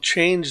will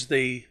change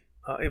the,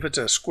 if it's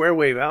a square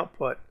wave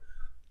output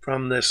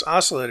from this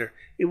oscillator,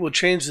 it will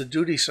change the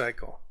duty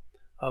cycle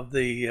of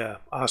the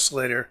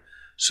oscillator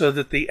so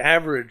that the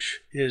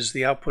average is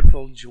the output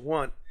voltage you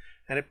want,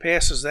 and it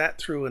passes that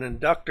through an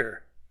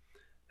inductor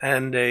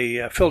and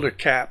a filter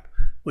cap,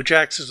 which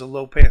acts as a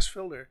low-pass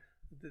filter,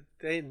 that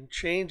then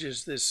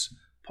changes this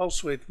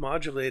pulse width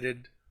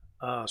modulated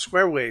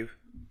square wave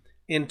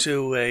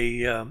into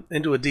a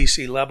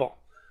DC level.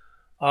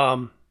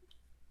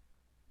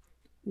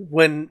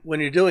 When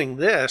you're doing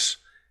this,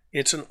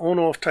 it's an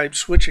on-off type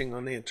switching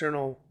on the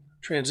internal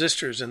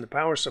transistors in the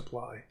power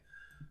supply,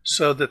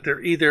 so that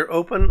they're either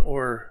open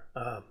or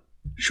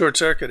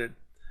short-circuited,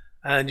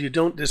 and you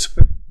don't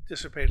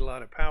dissipate a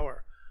lot of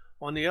power.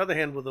 On the other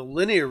hand, with a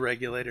linear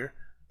regulator,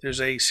 there's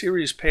a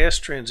series pass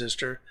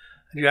transistor,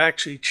 and you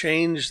actually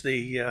change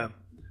the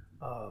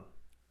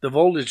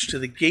voltage to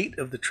the gate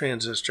of the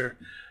transistor.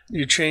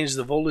 You change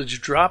the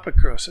voltage drop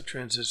across the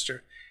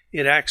transistor.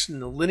 It acts in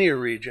the linear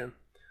region.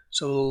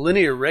 So the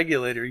linear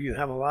regulator, you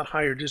have a lot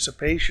higher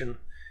dissipation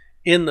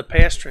in the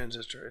pass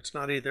transistor. It's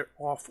not either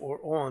off or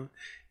on.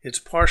 It's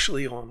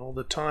partially on all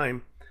the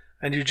time,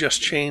 and you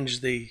just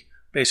change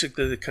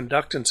basically the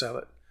conductance of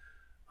it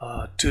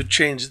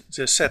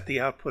to set the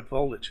output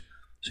voltage.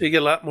 So you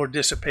get a lot more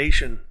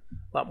dissipation,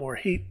 a lot more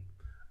heat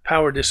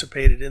power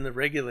dissipated in the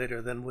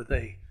regulator than with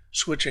a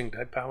switching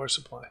type power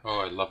supply. Oh,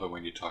 I love it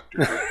when you talk to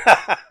me.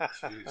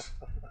 Jeez.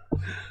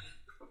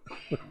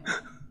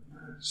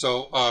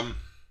 So,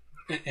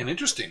 an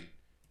interesting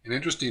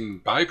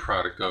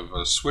byproduct of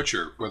a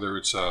switcher, whether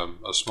it's a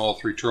small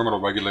 3-terminal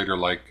regulator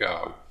like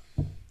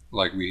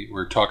we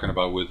were talking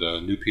about with the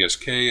new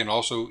PSK, and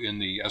also in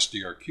the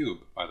SDR Cube,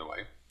 by the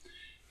way,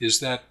 is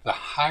that the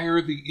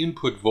higher the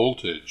input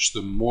voltage,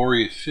 the more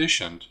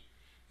efficient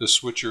the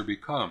switcher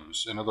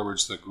becomes. In other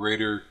words, the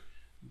greater,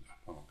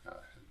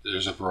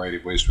 there's a variety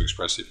of ways to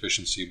express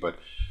efficiency, but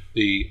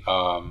the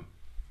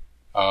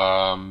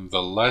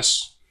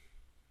less,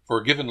 for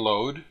a given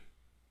load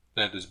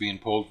that is being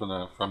pulled from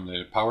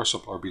the power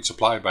supply, or being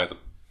supplied by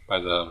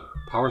the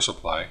power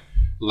supply,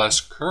 less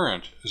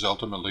current is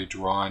ultimately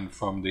drawn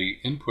from the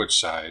input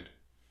side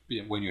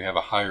when you have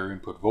a higher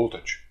input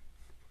voltage.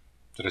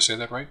 Did I say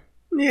that right?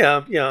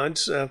 Yeah.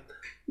 It's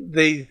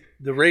the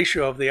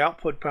ratio of the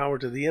output power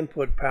to the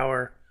input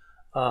power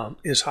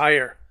is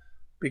higher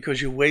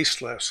because you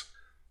waste less.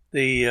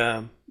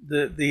 The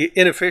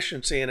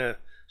inefficiency in a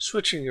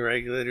switching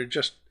regulator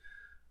just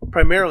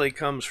primarily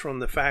comes from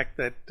the fact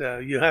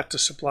that you have to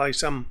supply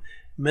some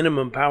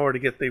minimum power to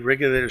get the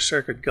regulator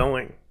circuit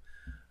going.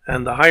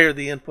 And the higher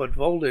the input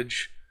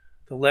voltage,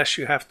 the less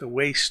you have to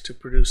waste to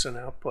produce an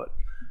output.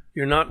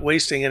 You're not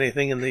wasting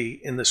anything in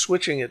the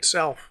switching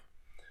itself.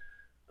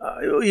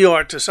 You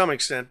are to some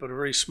extent, but a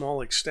very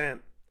small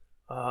extent.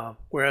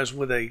 Whereas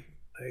with a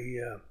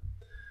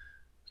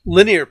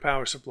linear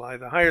power supply,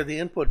 the higher the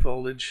input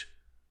voltage,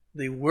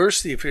 the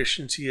worse the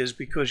efficiency is,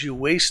 because you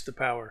waste the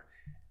power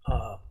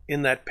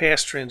in that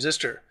pass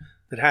transistor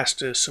that has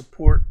to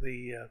support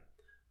the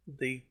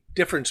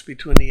difference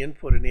between the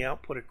input and the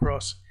output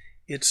across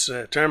its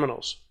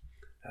terminals.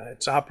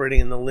 It's operating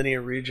in the linear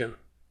region,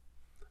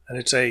 and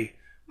it's a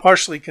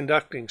partially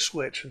conducting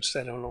switch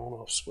instead of an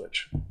on-off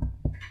switch.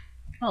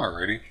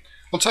 Alrighty.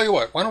 I'll tell you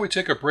what, why don't we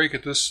take a break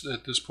at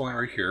this point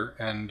right here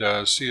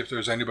and see if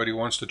there's anybody who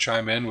wants to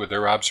chime in with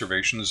their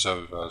observations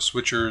of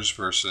switchers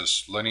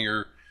versus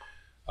linear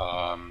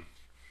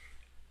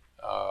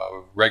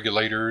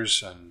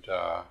regulators, and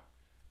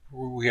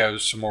we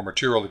have some more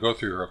material to go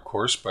through here, of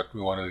course, but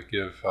we want to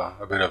give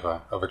a bit of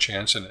a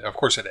chance. And of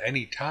course, at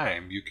any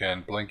time you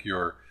can blink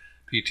your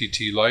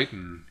PTT light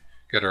and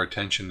get our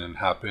attention and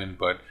hop in.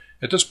 But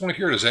at this point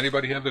here, does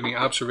anybody have any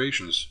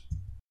observations?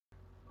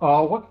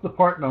 What's the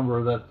part number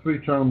of that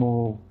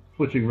 3-terminal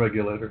switching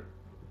regulator?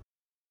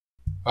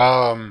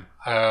 I'd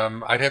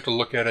have to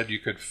look at it. You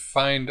could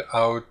find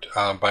out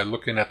by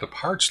looking at the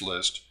parts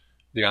list,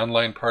 the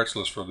online parts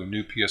list for the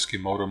new PSK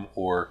modem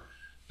or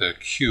the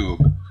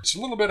Cube. It's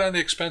a little bit on the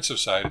expensive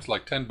side. It's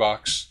like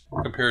 $10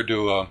 compared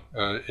to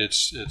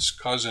its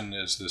cousin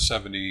is the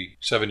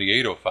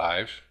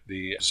 7805,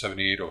 the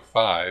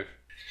 7805.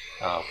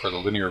 For the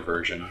linear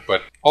version.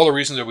 But all the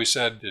reasons that we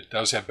said it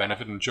does have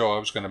benefit, and Joe, I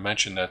was going to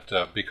mention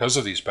that because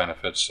of these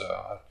benefits,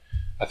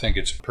 I think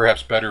it's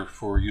perhaps better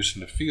for use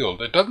in the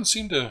field. It doesn't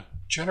seem to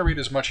generate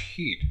as much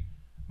heat.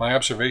 My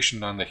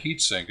observation on the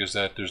heat sink is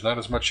that there's not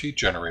as much heat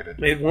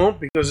generated. It won't,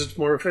 because it's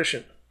more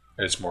efficient.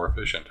 It's more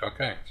efficient.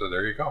 Okay, so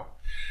there you go.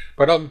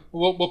 But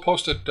we'll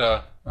post it,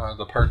 the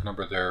part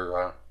number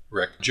there,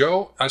 Rick.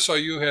 Joe, I saw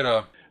you had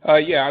a...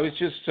 Yeah, I was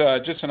just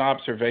an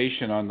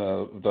observation on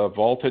the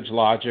voltage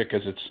logic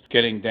as it's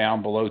getting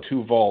down below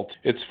 2 volts.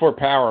 It's for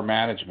power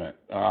management.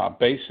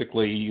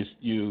 Basically,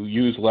 you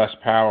use less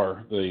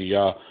power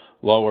the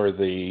lower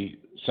the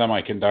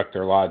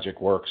semiconductor logic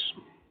works.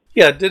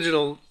 Yeah,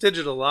 digital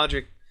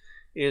logic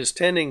is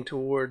tending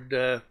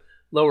toward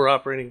lower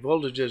operating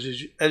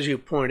voltages, as you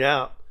point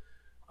out,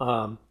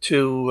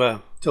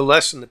 to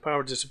lessen the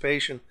power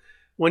dissipation.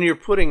 When you're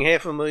putting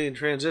 500,000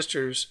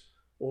 transistors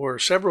or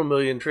several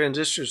million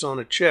transistors on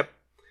a chip,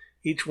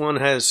 each one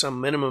has some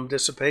minimum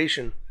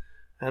dissipation,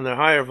 and the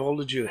higher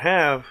voltage you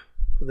have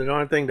for the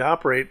darn thing to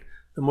operate,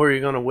 the more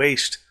you're going to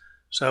waste.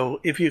 So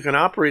if you can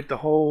operate the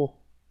whole,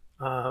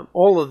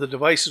 all of the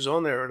devices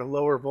on there at a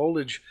lower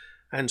voltage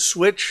and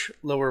switch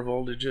lower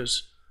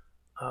voltages,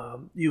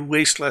 you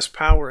waste less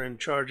power in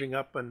charging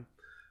up and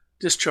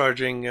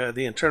discharging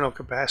the internal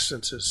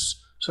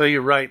capacitances. So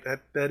you're right,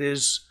 that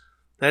is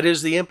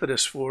the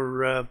impetus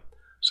for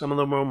some of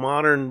the more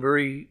modern,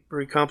 very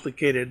very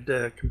complicated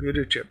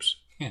computer chips.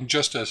 And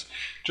just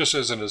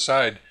as an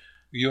aside,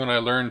 you and I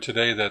learned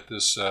today that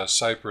this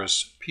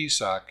Cypress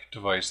PSOC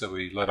device that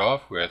we led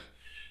off with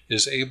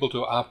is able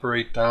to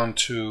operate down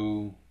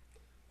to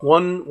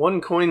one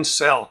coin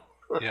cell.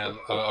 Yeah,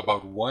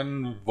 about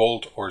 1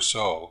 volt or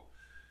so.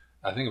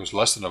 I think it was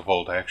less than a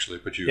volt actually,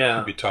 but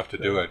it'd be tough to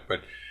do it.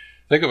 But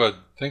think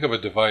of a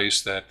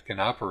device that can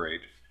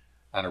operate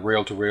on a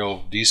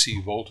rail-to-rail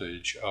DC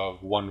voltage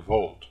of 1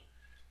 volt,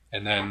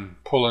 and then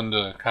pull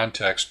into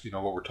context,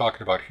 what we're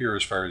talking about here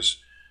as far as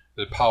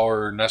the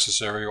power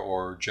necessary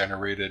or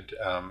generated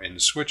in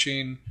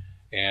switching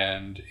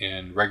and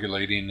in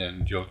regulating,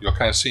 and you'll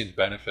kind of see the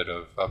benefit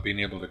of being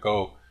able to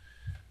go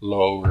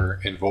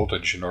lower in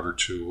voltage in order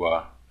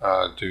to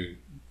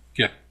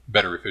get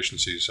better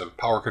efficiencies of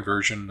power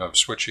conversion, of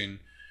switching,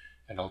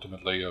 and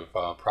ultimately of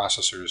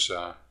processors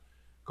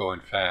going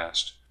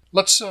fast.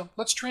 Let's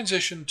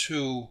transition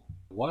to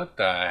what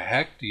the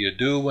heck do you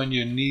do when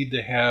you need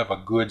to have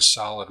a good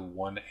solid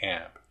 1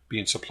 amp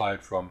being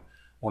supplied from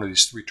one of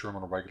these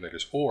 3-terminal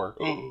regulators, or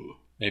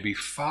maybe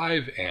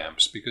 5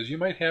 amps, because you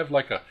might have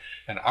like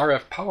an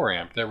RF power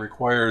amp that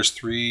requires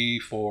 3,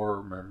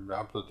 4,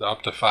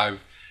 up to 5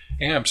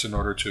 amps in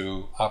order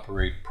to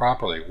operate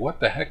properly. What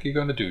the heck are you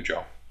going to do,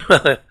 Joe?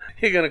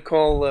 You're going to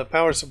call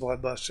power supply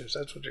busters.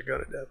 That's what you're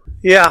going to do.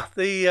 Yeah,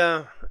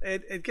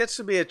 it gets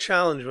to be a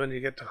challenge when you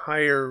get to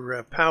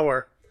higher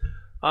power.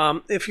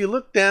 If you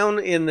look down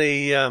in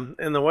the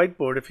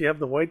whiteboard, if you have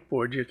the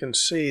whiteboard, you can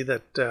see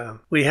that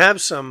we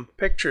have some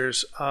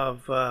pictures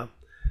of the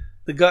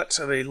guts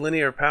of a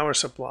linear power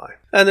supply,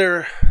 and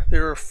there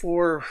are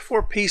four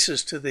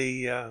pieces to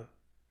the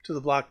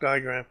block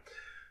diagram.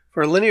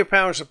 For a linear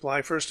power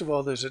supply, first of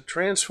all, there's a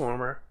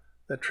transformer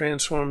that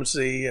transforms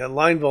the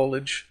line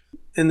voltage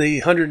in the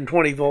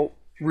 120 volt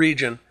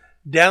region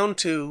down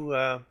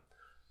to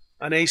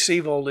an AC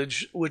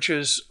voltage, which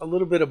is a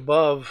little bit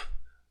above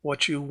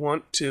what you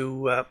want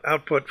to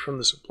output from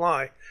the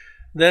supply.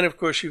 Then, of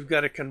course, you've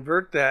got to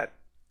convert that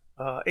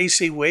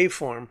AC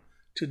waveform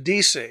to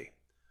DC.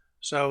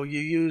 So you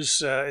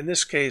use, in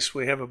this case,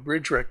 we have a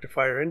bridge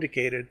rectifier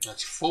indicated.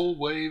 That's full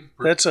wave.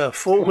 That's a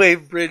full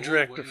wave bridge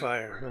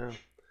rectifier.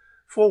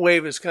 Full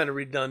wave is kind of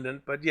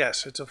redundant, but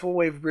yes, it's a full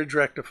wave bridge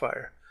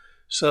rectifier,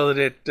 so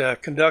that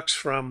it conducts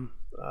from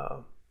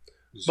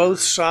both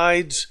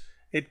sides.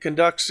 It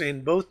conducts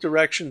in both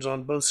directions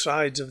on both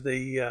sides of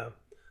the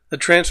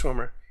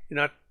transformer.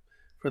 You're not,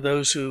 for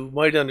those who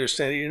might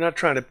understand it, you're not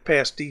trying to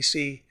pass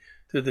DC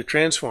through the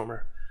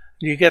transformer.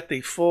 You get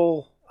the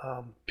full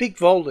peak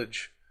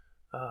voltage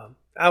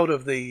out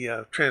of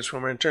the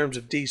transformer in terms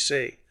of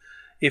DC.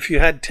 If you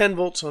had 10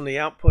 volts on the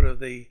output of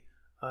the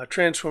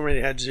transformer and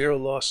you had 0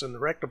 loss in the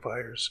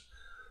rectifiers,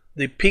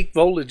 the peak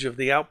voltage of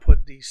the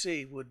output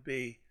DC would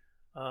be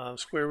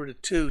square root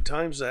of 2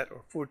 times that,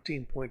 or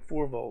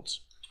 14.4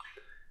 volts.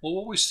 Well,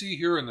 what we see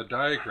here in the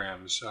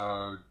diagrams,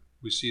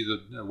 we see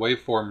the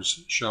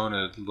waveforms shown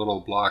as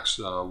little blocks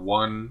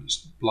 1,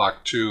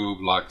 block 2,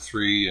 block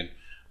 3, and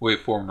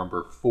waveform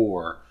number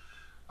 4.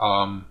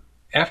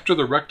 After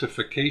the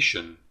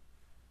rectification,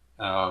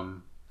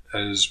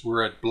 as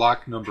we're at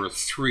block number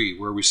 3,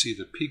 where we see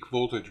the peak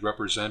voltage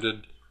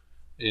represented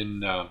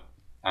in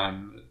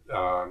on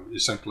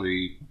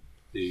essentially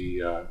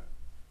the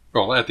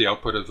at the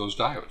output of those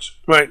diodes.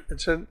 Right.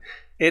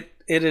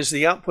 It is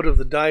the output of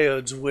the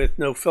diodes with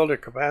no filter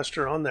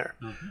capacitor on there.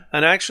 Mm-hmm.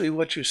 And actually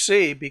what you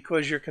see,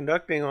 because you're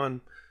conducting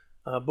on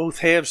both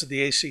halves of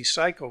the AC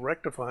cycle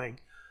rectifying,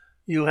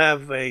 you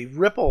have a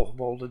ripple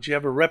voltage, you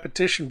have a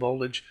repetition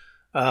voltage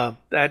at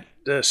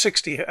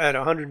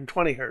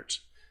 120 hertz,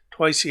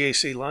 twice the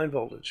AC line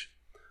voltage.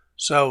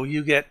 So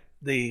you get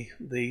the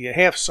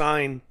half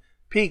sine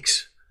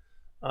peaks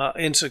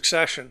in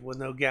succession with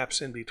no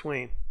gaps in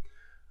between.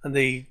 And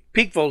the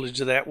peak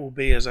voltage of that will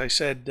be, as I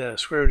said,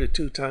 square root of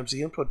 2 times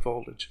the input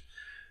voltage.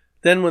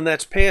 Then when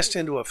that's passed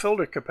into a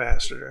filter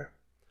capacitor,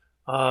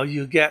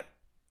 you get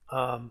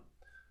a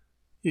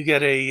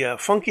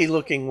funky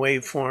looking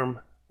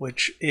waveform,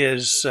 which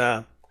is,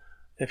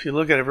 if you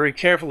look at it very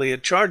carefully,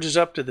 it charges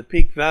up to the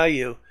peak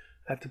value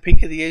at the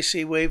peak of the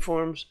AC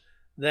waveforms.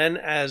 Then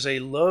as a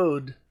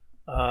load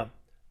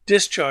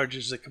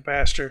discharges the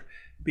capacitor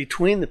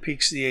between the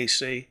peaks of the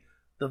AC,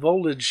 the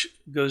voltage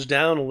goes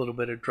down a little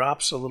bit, it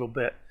drops a little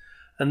bit.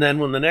 And then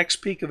when the next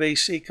peak of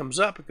AC comes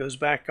up, it goes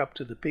back up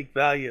to the peak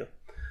value.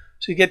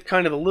 So you get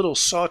kind of a little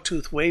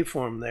sawtooth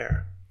waveform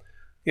there.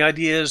 The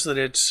idea is that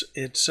it's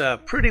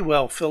pretty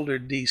well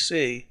filtered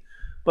DC,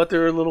 but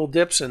there are little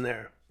dips in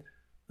there.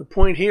 The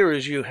point here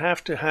is you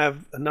have to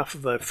have enough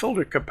of a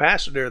filter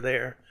capacitor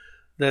there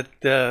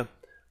that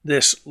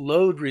this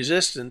load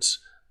resistance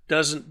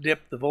doesn't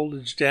dip the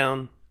voltage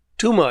down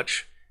too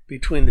much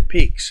between the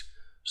peaks.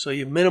 So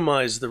you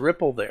minimize the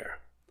ripple there.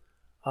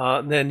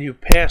 Then you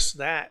pass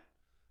that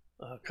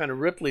kind of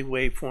ripply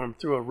waveform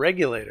through a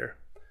regulator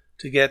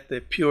to get the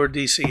pure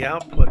DC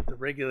output, the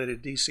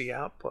regulated DC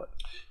output.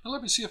 Now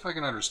let me see if I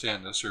can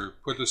understand this or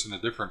put this in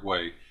a different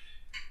way.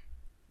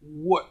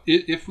 What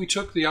if we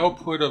took the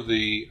output of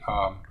the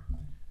I'll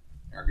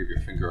give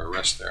your finger a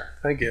rest there.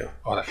 Thank you.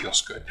 Oh, that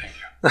feels good. Thank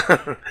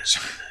you.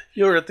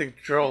 You're at the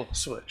control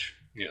switch.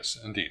 Yes,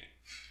 indeed.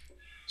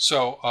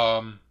 So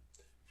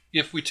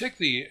if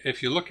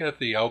you look at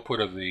the output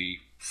of the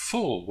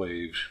full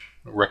wave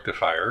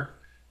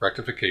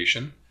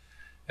rectification,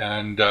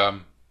 and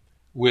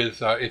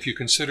if you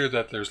consider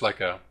that there's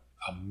like a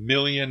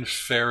 1,000,000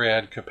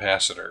 farad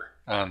capacitor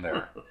on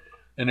there,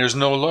 and there's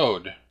no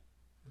load,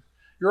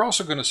 you're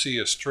also going to see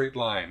a straight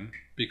line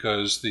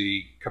because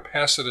the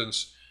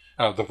capacitance,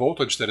 the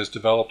voltage that is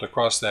developed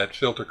across that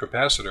filter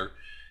capacitor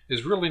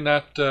is really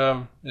not,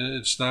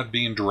 it's not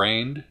being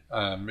drained.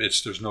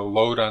 There's no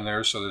load on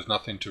there, so there's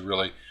nothing to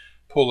really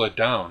pull it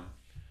down.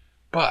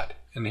 But,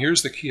 and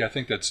here's the key, I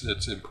think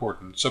that's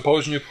important.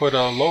 Supposing you put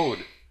a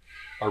load,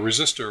 a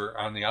resistor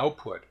on the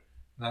output.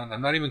 Now,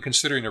 I'm not even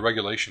considering the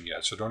regulation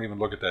yet, so don't even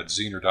look at that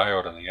Zener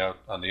diode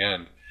on the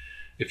end.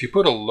 If you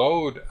put a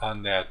load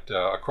on that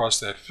across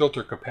that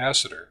filter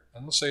capacitor,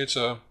 and let's say it's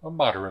a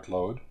moderate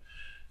load,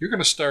 you're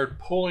going to start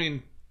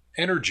pulling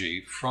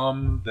energy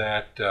from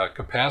that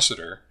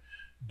capacitor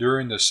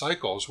during the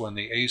cycles when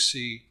the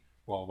AC,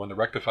 when the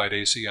rectified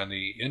AC on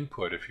the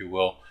input, if you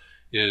will,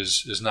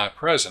 is not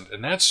present.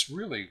 And that's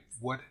really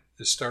what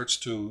starts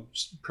to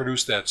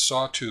produce that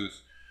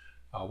sawtooth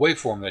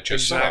waveform that you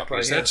saw.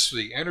 Because that's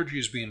the energy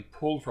is being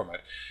pulled from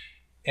it.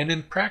 And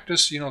in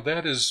practice,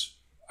 that is,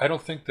 I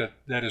don't think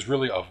that is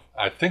really,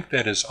 I think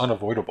that is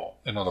unavoidable.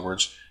 In other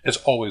words, it's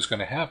always going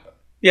to happen.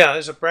 Yeah,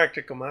 as a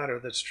practical matter,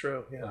 that's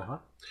true. Yeah. Uh-huh.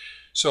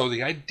 So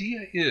the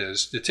idea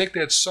is to take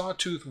that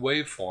sawtooth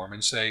waveform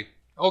and say,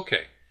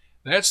 okay,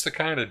 that's the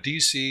kind of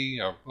DC,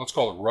 let's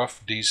call it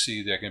rough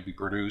DC that can be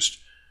produced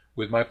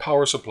with my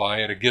power supply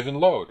at a given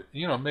load.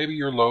 Maybe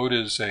your load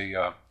is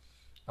a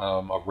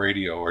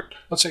radio, or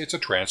let's say it's a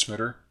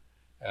transmitter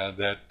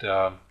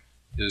that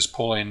is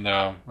pulling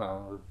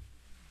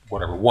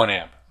 1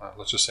 amp.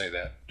 Let's just say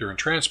that during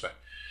transmit.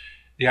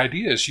 The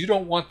idea is you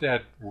don't want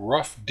that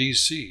rough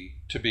DC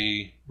to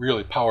be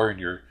really powering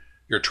your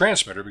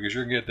transmitter, because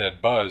you're going to get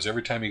that buzz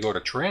every time you go to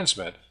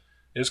transmit.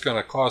 It's going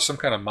to cause some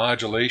kind of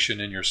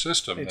modulation in your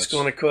system. It's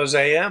going to cause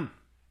AM.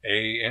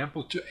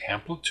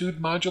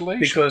 Amplitude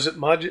modulation? Because it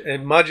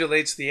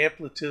modulates the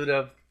amplitude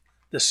of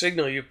the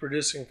signal you're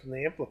producing from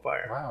the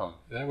amplifier. Wow,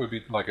 that would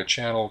be like a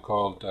channel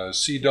called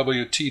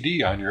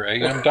CWTD on your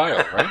AM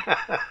dial,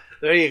 right?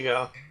 There you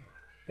go.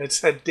 It's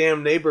that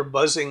damn neighbor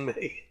buzzing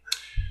me.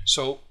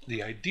 So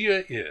the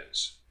idea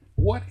is,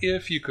 what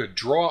if you could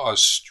draw a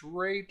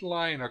straight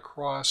line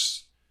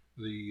across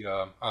the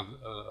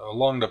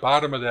along the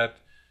bottom of that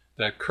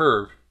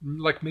curve,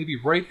 like maybe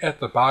right at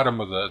the bottom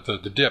of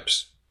the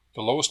dips,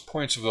 the lowest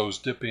points of those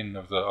dipping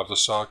of the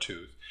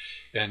sawtooth,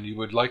 and you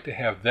would like to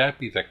have that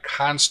be the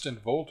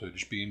constant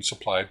voltage being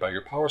supplied by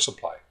your power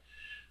supply.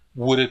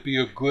 Would it be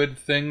a good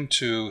thing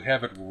to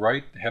have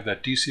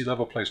that DC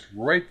level placed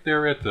right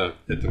there at the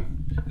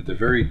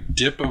very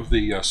dip of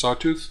the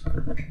sawtooth?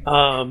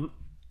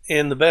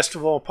 In the best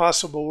of all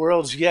possible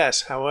worlds,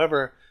 yes.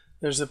 However,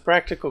 there's a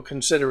practical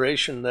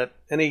consideration that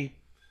any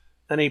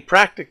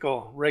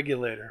practical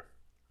regulator,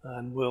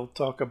 and we'll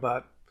talk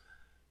about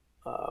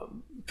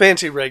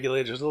fancy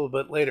regulators a little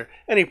bit later,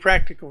 any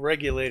practical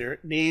regulator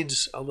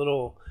needs a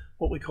little,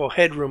 what we call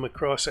headroom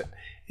across it.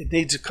 It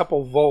needs a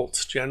couple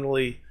volts,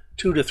 generally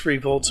 2 to 3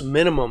 volts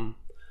minimum,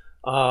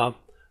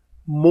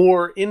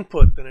 more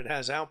input than it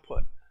has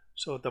output.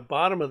 So at the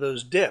bottom of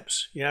those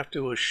dips, you have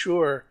to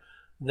assure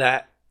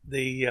that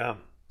the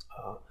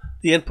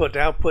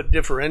input-to-output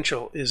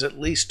differential is at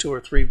least 2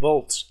 or 3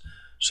 volts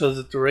so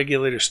that the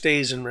regulator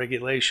stays in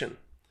regulation.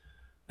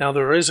 Now,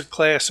 there is a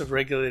class of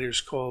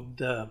regulators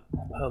called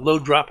low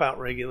dropout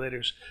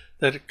regulators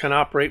that can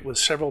operate with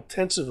several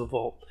tenths of a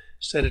volt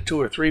instead of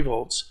 2 or 3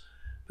 volts,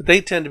 but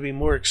they tend to be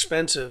more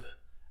expensive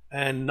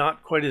and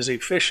not quite as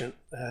efficient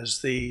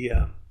as the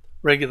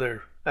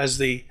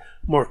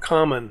more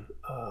common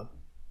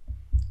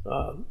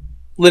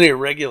linear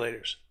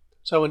regulators.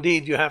 So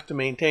indeed, you have to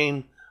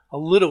maintain a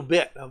little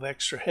bit of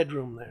extra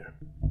headroom there.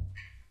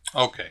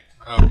 Okay.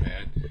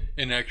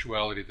 In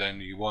actuality,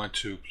 then, you want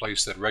to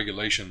place that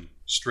regulation,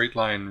 straight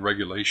line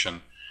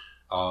regulation,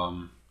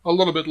 a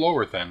little bit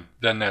lower than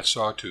that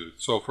sawtooth.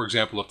 So, for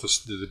example, if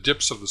the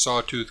dips of the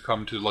sawtooth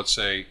come to, let's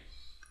say,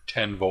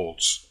 10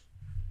 volts,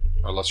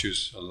 or let's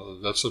use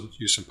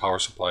some power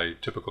supply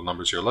typical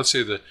numbers here. Let's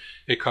say that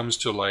it comes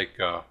to like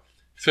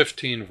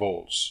 15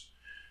 volts.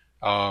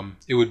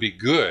 it would be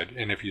good,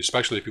 and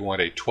especially if you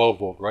want a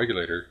 12-volt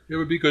regulator, it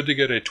would be good to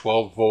get a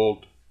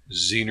 12-volt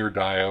Zener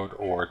diode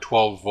or a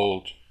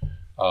 12-volt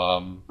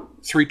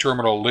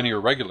 3-terminal linear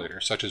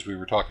regulator, such as we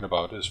were talking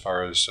about as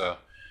far as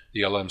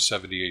the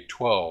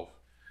LM7812.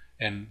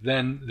 And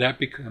then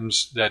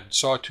that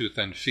sawtooth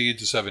then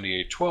feeds the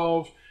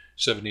 7812.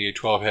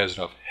 7812 has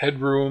enough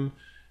headroom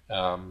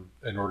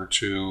in order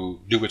to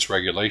do its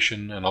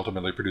regulation and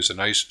ultimately produce a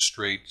nice,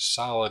 straight,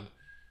 solid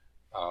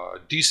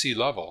DC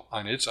level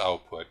on its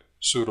output,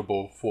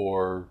 suitable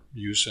for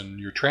use in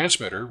your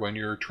transmitter when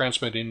you're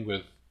transmitting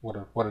with,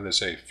 what did I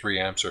say, 3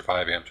 amps or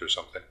 5 amps or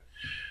something.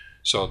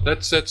 So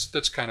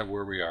that's kind of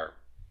where we are.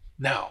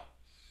 Now,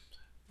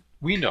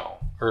 we know,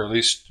 or at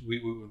least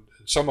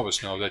some of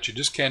us know, that you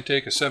just can't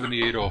take a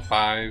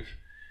 7805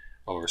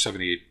 or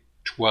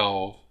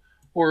 7812,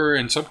 or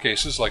in some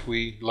cases, like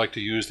we like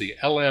to use the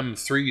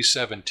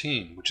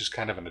LM317, which is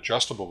kind of an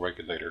adjustable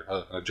regulator,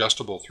 an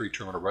adjustable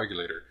 3-terminal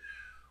regulator.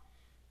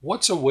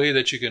 What's a way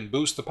that you can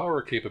boost the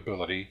power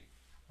capability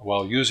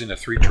while using a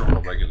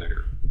 3-terminal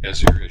regulator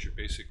as your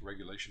basic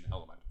regulation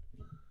element?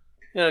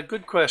 Yeah,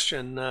 good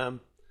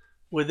question.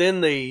 Within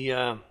these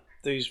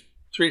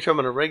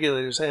 3-terminal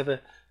regulators, they have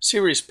a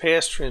series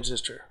pass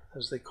transistor,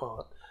 as they call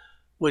it,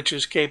 which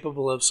is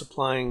capable of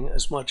supplying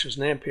as much as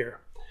an ampere.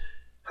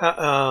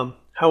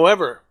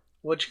 However,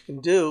 what you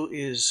can do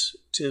is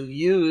to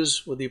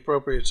use, with the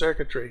appropriate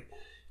circuitry,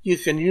 you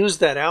can use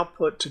that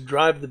output to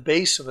drive the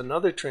base of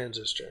another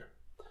transistor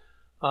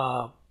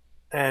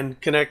and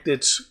connect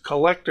its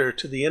collector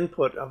to the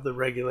input of the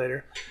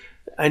regulator,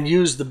 and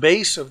use the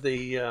base of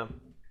the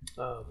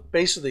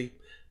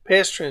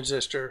pass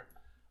transistor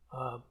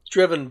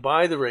driven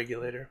by the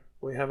regulator.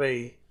 We have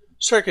a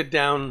circuit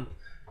down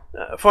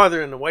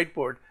farther in the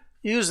whiteboard.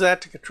 Use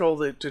that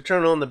to to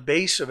turn on the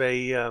base of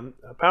a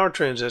power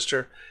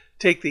transistor.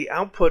 Take the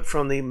output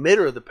from the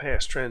emitter of the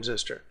pass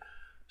transistor.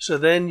 So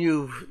then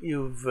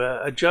you've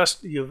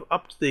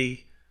upped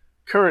the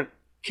current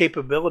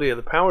capability of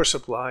the power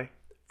supply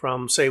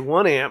from, say,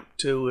 1 amp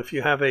to, if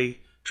you have a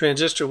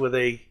transistor with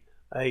a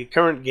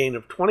current gain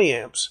of 20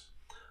 amps,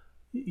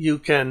 you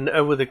can,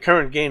 with a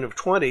current gain of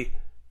 20,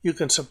 you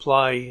can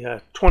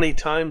supply 20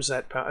 times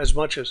that power, as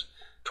much as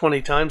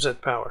 20 times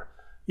that power.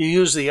 You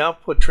use the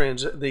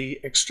the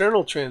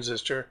external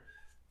transistor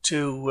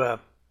to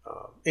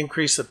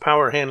increase the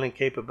power handling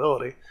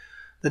capability.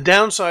 The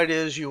downside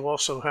is you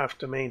also have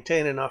to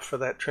maintain enough for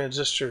that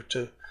transistor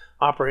to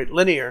operate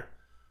linear,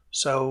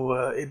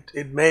 so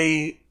it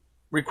may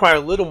require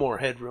a little more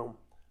headroom,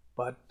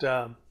 but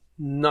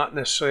not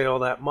necessarily all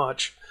that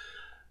much.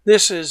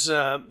 This is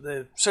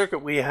the circuit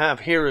we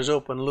have here is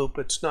open loop.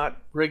 It's not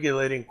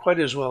regulating quite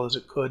as well as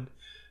it could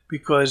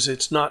because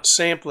it's not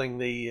sampling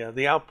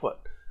the output,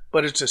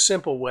 but it's a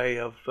simple way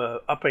of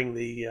upping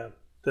the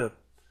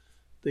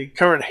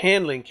current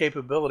handling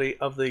capability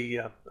of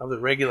the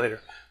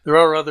regulator. There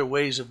are other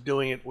ways of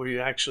doing it where you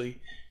actually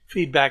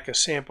feed back a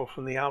sample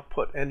from the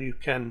output, and you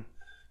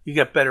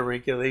get better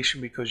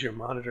regulation because you're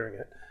monitoring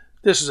it.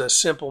 This is a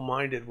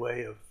simple-minded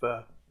way of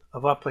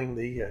upping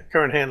the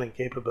current handling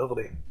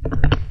capability.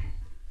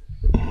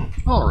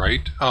 All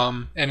right.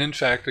 And in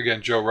fact,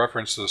 again, Joe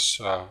referenced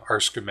this, our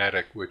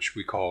schematic, which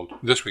we called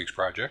this week's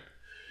project.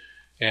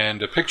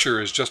 And a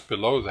picture is just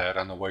below that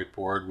on the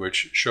whiteboard,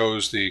 which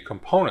shows the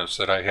components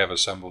that I have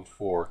assembled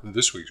for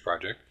this week's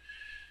project.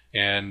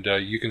 And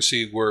you can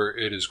see where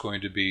it is going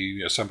to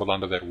be assembled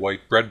onto that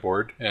white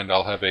breadboard, and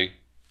I'll have a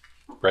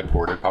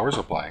breadboarded power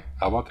supply.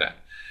 How about that?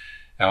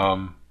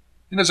 And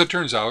as it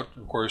turns out,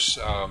 of course,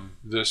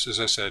 this, as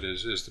I said,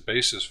 is the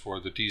basis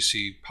for the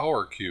DC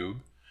Power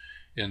Cube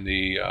in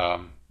the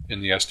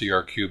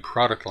SDR Cube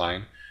product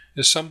line.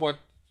 Is somewhat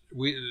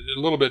a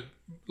little bit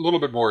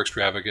more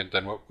extravagant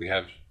than what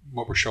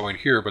we're showing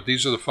here, but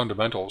these are the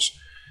fundamentals,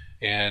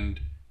 and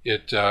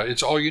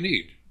it's all you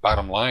need.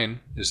 Bottom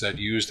line is that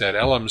you use that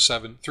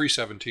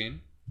LM317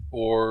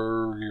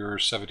 or your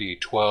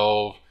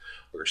 7812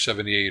 or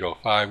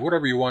 7805,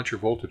 whatever you want your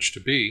voltage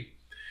to be,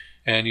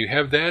 and you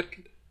have that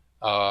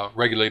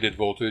regulated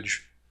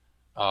voltage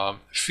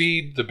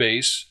feed the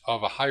base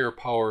of a higher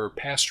power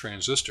pass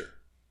transistor,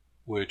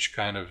 which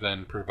kind of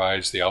then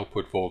provides the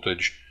output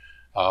voltage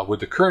with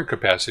the current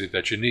capacity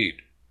that you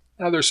need.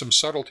 Now there's some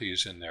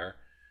subtleties in there,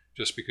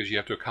 just because you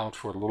have to account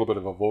for a little bit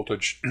of a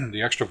voltage,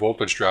 the extra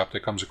voltage drop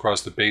that comes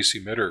across the base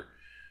emitter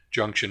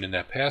junction in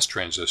that pass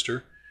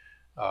transistor.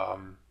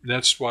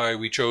 That's why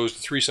we chose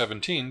the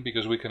 317,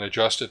 because we can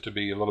adjust it to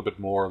be a little bit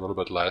more, a little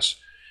bit less.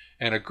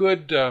 And a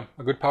good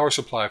power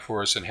supply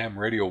for us in ham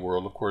radio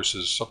world, of course,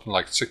 is something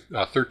like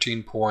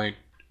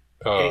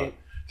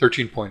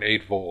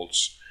 13.8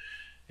 volts.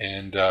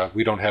 And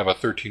we don't have a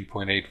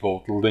 13.8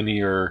 volt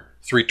linear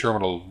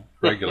 3-terminal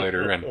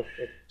regulator, and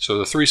so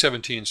the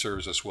 317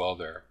 serves us well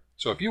there.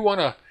 So if you want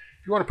to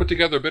put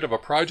together a bit of a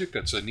project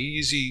that's an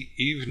easy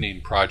evening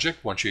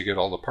project once you get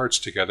all the parts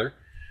together,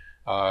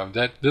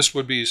 that this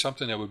would be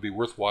something that would be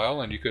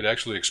worthwhile, and you could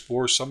actually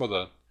explore some of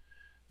the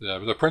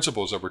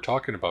principles that we're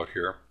talking about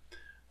here.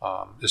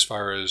 as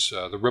far as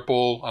the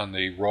ripple on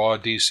the raw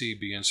DC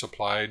being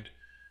supplied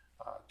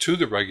to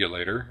the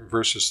regulator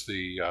versus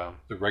the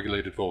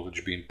regulated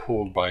voltage being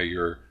pulled by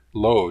your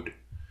load,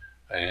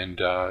 and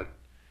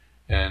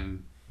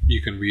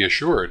you can be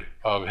assured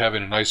of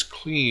having a nice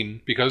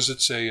clean, because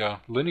it's a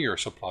linear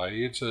supply.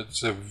 It's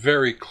a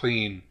very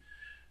clean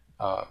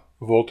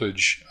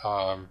voltage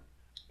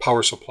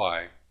power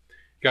supply.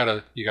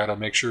 You gotta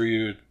make sure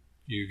you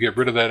get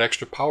rid of that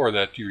extra power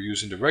that you're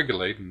using to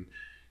regulate. And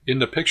in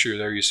the picture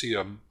there, you see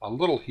a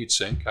little heat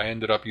sink. I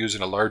ended up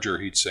using a larger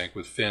heat sink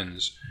with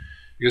fins,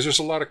 because there's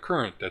a lot of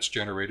current that's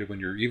generated when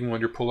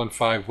you're pulling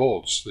 5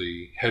 volts.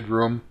 The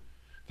headroom,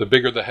 the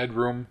bigger the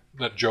headroom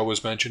that Joe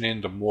was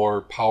mentioning, the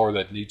more power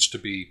that needs to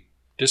be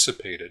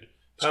dissipated.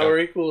 Power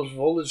equals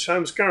voltage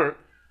times current.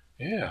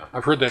 Yeah,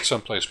 I've heard that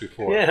someplace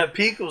before. Yeah,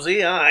 P equals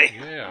EI.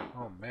 Yeah,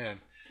 oh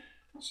man.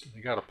 So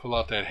you got to pull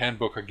out that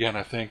handbook again,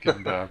 I think,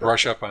 and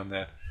brush up on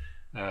that.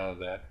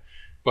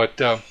 But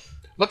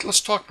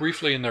let's talk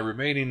briefly in the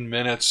remaining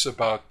minutes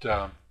about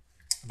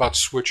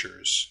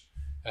switchers.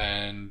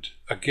 And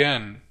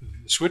again,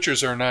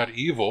 switchers are not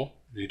evil.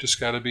 You just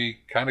got to be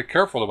kind of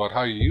careful about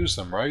how you use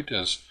them, right?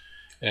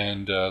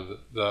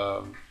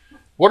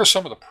 What are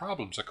some of the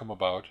problems that come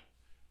about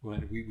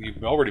when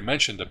we've already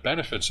mentioned the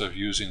benefits of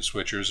using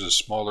switchers as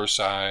smaller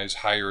size,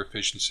 higher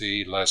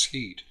efficiency, less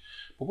heat.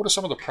 But what are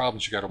some of the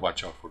problems you got to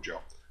watch out for,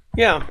 Joe?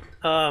 Yeah,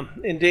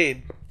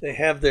 indeed, they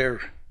have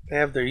their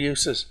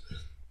uses.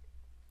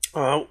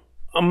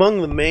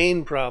 Among the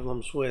main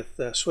problems with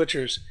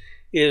switchers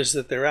is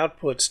that their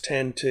outputs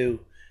tend to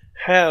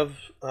have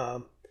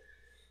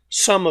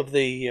some of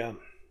the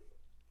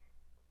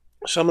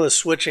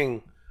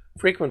switching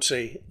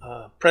frequency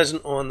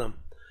present on them.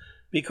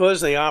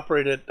 Because they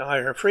operate at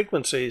higher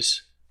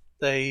frequencies,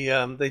 they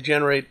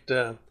generate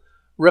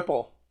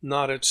ripple,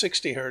 not at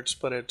 60 hertz,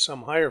 but at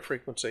some higher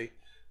frequency,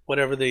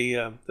 whatever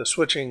the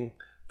switching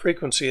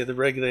frequency of the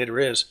regulator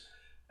is.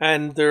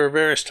 And there are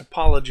various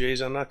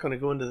topologies. I'm not going to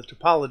go into the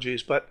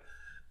topologies, but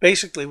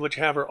basically what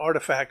you have are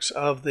artifacts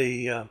of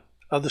the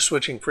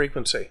switching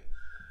frequency.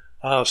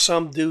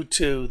 Some due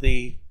to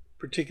the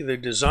particular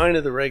design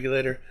of the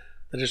regulator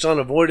that it's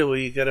unavoidable,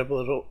 you get a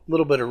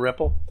little bit of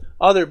ripple.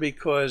 Other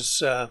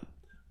because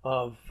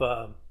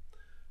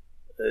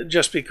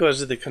just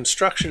because of the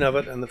construction of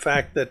it and the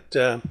fact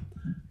that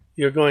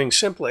you're going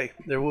simply,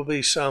 there will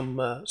be some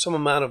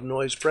amount of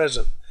noise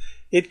present.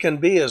 It can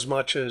be as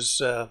much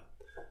as,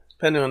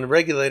 depending on the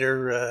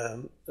regulator,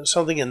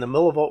 something in the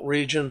millivolt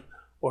region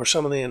or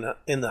something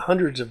in the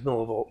hundreds of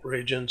millivolt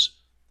regions,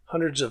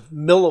 hundreds of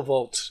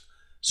millivolts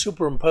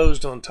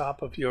superimposed on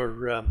top of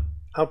your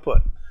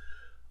output.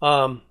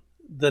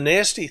 The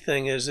nasty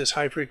thing is this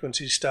high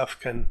frequency stuff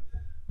can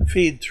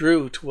feed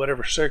through to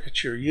whatever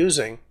circuit you're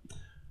using.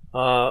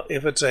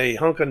 If it's a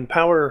Hunkin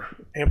power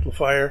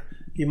amplifier,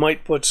 you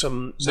might put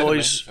some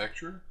noise. Is that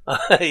a manufacturer?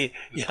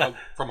 Yeah,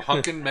 from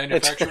Hunkin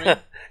Manufacturing.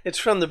 It's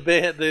from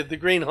the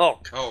Green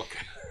Hulk. Oh,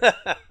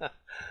 okay.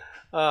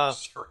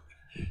 Sorry.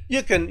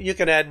 You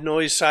can add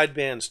noise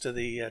sidebands to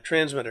the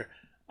transmitter.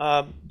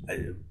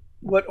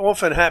 What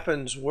often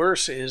happens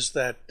worse is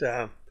that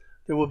there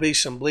will be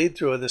some bleed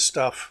through of this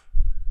stuff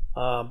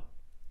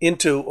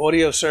into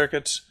audio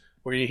circuits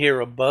where you hear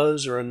a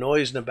buzz or a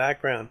noise in the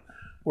background,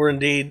 or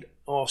indeed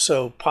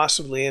also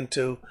possibly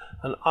into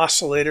an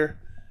oscillator,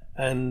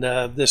 and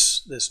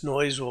this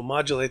noise will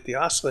modulate the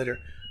oscillator,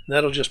 and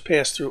that'll just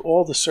pass through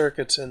all the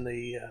circuits in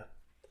the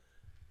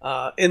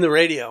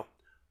radio.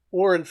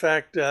 Or in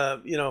fact,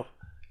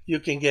 you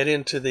can get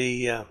into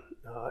the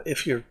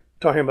if you're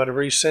talking about a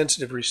very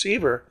sensitive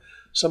receiver,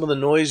 some of the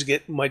noise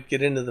might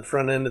get into the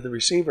front end of the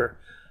receiver,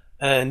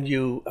 and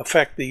you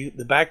affect the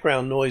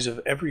background noise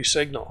of every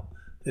signal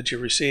that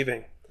you're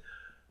receiving.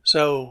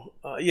 So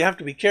you have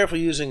to be careful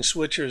using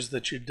switchers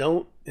that you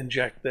don't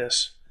inject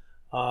this.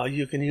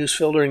 You can use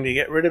filtering to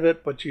get rid of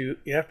it, but you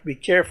have to be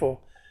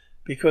careful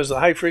because the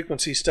high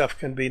frequency stuff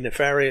can be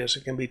nefarious.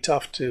 It can be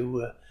tough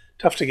to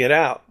get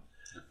out.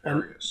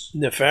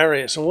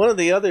 Nefarious. And one of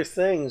the other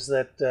things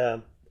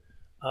that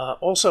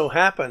also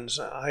happens,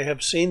 I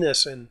have seen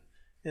this in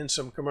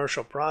some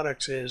commercial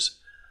products, is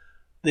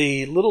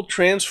the little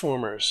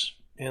transformers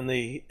in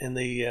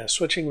the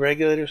switching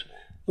regulators,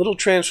 little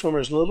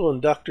transformers, little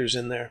inductors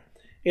in there.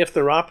 If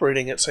they're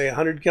operating at, say,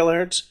 100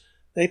 kilohertz,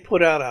 they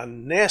put out a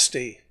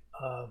nasty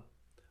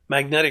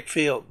magnetic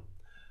field.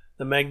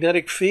 The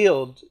magnetic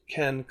field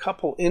can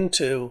couple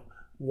into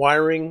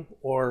wiring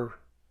or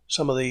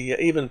some of the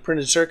even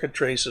printed circuit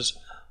traces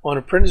on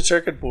a printed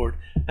circuit board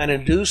and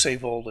induce a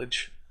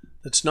voltage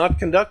that's not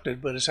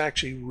conducted, but it's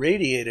actually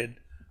radiated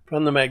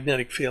from the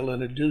magnetic field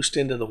and induced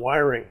into the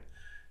wiring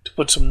to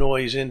put some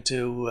noise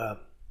into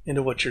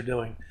what you're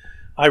doing.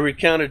 I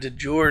recounted to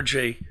George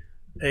a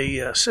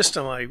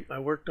system I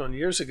worked on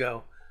years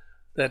ago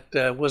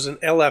that was an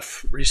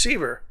LF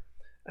receiver,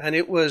 and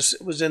it was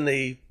in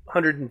the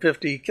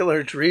 150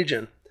 kilohertz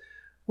region.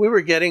 We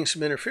were getting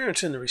some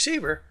interference in the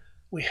receiver.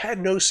 We had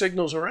no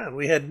signals around.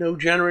 We had no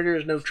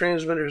generators, no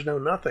transmitters, no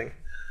nothing.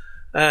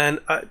 And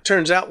it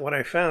turns out what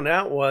I found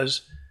out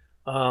was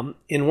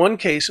In one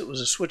case, it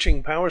was a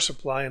switching power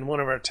supply in one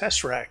of our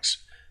test racks.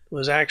 It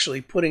was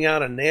actually putting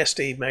out a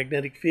nasty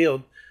magnetic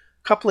field,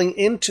 coupling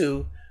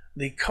into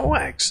the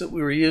coax that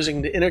we were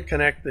using to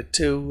interconnect the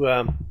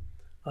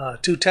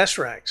two test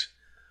racks,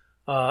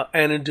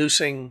 and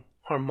inducing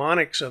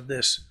harmonics of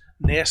this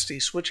nasty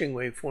switching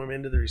waveform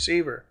into the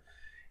receiver.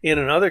 In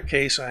another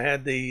case, I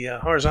had the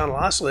horizontal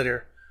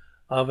oscillator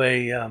of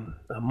a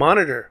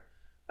monitor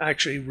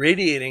actually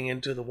radiating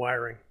into the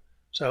wiring.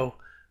 So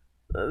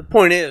the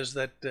point is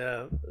that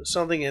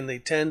something in the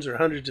tens or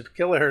hundreds of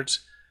kilohertz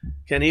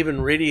can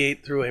even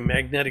radiate through a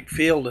magnetic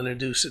field and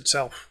induce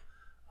itself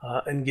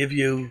and give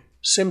you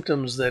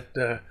symptoms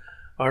that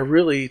are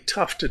really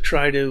tough to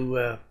try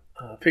to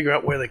figure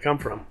out where they come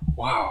from.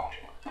 Wow.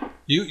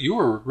 You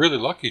were really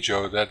lucky,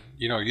 Joe, that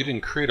you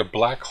didn't create a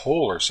black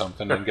hole or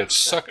something and get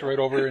sucked right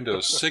over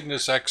into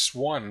Cygnus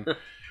X1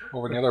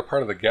 over in the other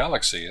part of the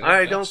galaxy.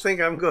 I don't think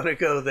I'm going to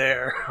go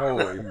there.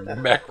 Holy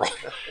mackerel.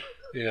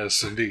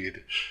 Yes,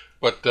 indeed.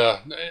 But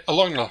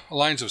along the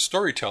lines of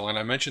storytelling,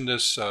 I mentioned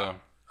this a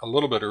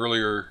little bit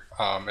earlier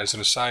as an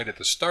aside at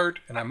the start,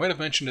 and I might have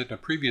mentioned it in a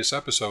previous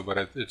episode,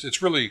 but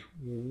it's really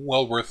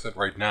well worth it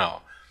right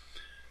now.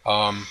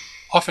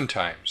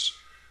 Oftentimes,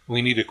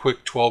 we need a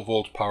quick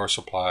 12-volt power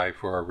supply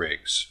for our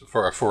rigs,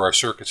 for our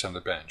circuits on the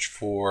bench.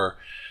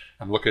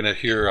 I'm looking at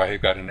here,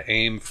 I've got an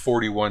AIM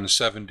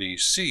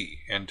 4170C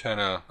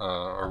antenna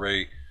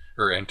array,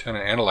 or antenna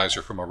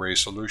analyzer from Array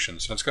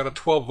Solutions, and it's got a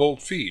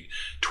 12-volt feed.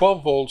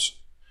 12 volts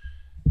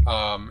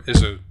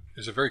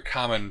is a very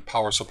common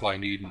power supply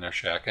need in a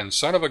shack, and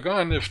son of a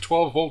gun, if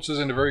 12 volts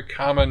isn't a very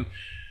common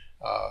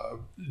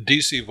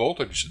DC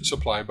voltage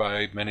supply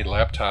by many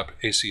laptop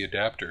AC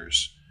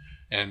adapters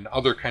and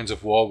other kinds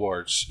of wall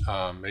warts,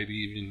 maybe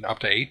even up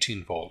to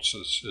 18 volts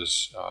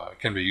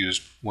can be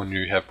used when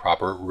you have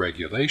proper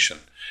regulation.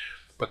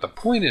 But the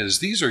point is,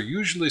 these are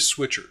usually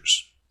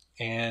switchers,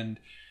 and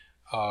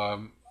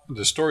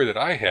the story that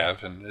I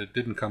have, and it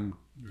didn't come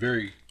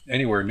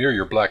anywhere near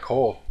your black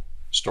hole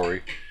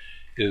story,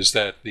 is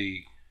that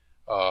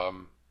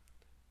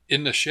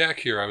in the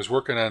shack here, I was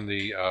working on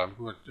the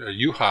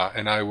UHA,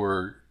 and I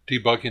were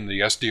debugging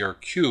the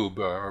SDR cube,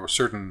 a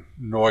certain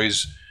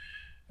noise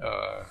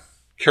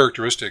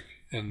characteristic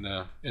in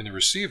the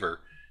receiver,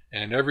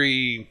 and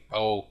every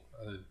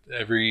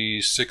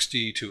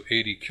 60 to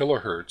 80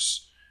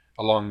 kilohertz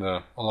along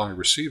the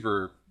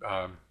receiver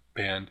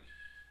band,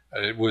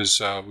 it was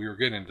we were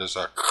getting this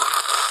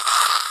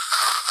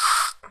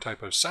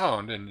type of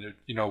sound, and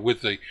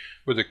with the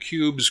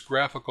cube's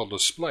graphical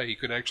display, you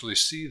could actually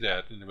see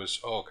that, and it was,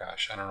 oh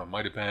gosh, I don't know,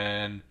 might have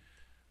been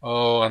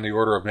on the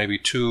order of maybe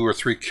 2 or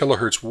 3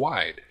 kilohertz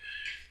wide.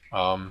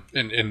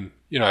 And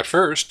at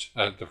first,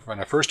 when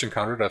I first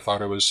encountered it, I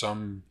thought it was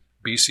some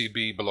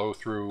BCB blow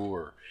through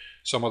or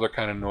some other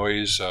kind of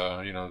noise,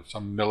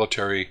 some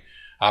military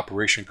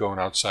operation going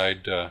on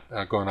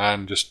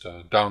just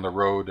down the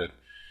road at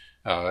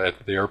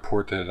the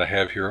airport that I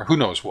have here. Who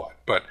knows what?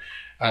 But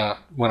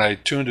when I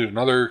tuned it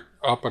another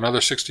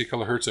 60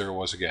 kilohertz, there it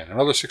was again,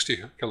 another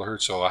 60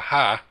 kilohertz. So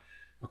aha!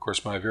 Of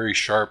course, my very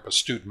sharp,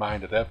 astute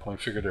mind at that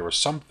point figured there was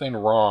something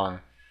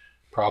wrong,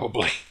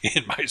 probably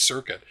in my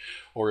circuit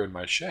or in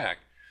my shack.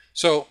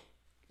 So,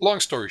 long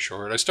story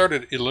short, I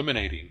started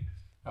eliminating,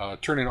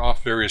 turning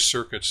off various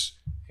circuits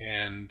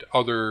and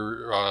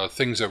other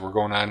things that were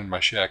going on in my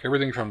shack.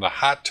 Everything from the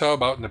hot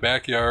tub out in the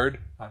backyard,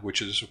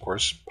 which is, of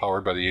course,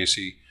 powered by the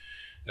AC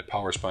that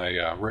powers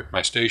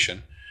my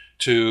station,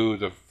 to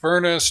the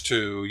furnace,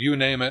 to you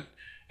name it,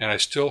 and I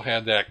still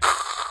had that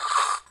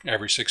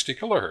every 60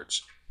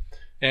 kilohertz.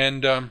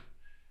 And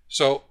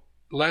so,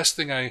 last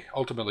thing I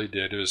ultimately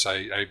did is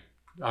I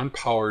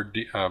unplugged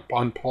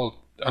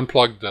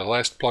the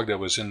last plug that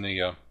was in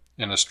the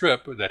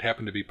strip that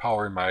happened to be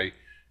powering my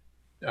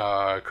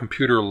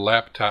computer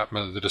laptop,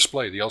 the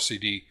display, the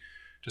LCD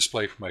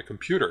display for my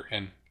computer,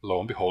 and lo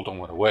and behold, it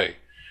went away.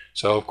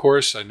 So of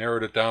course I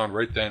narrowed it down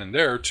right then and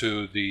there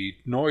to the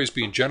noise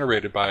being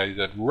generated by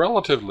that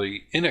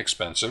relatively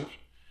inexpensive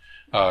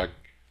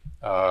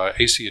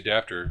AC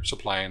adapter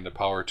supplying the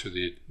power to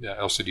the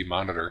LCD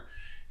monitor.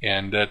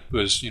 And that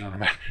was, no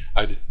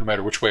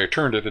matter which way I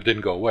turned it, it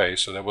didn't go away.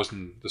 So that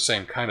wasn't the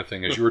same kind of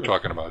thing as you were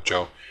talking about,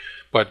 Joe.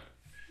 But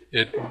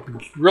it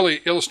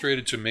really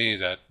illustrated to me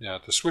that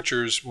the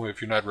switchers,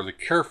 if you're not really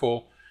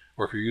careful,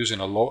 or if you're using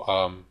a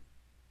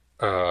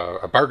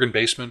bargain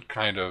basement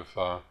kind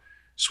of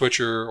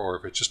switcher, or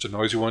if it's just a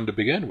noisy one to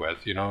begin with,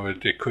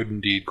 it could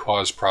indeed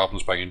cause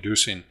problems by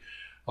inducing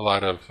a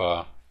lot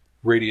of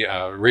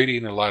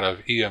radiating a lot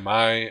of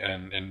EMI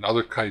and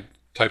other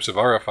types of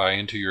RFI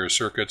into your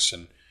circuits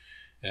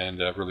and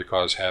really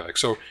cause havoc.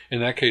 So in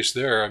that case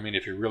there,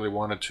 if you really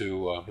wanted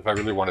to, if I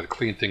really wanted to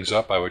clean things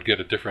up, I would get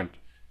a different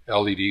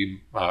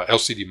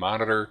LCD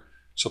monitor,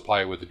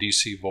 supply it with a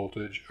DC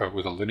voltage, or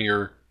with a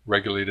linear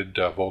regulated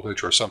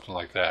voltage or something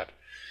like that.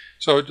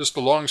 So just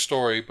a long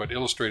story, but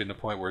illustrating the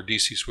point where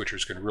DC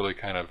switchers can really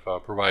kind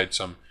of provide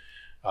some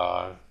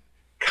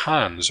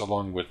cons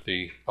along with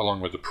the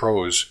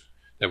pros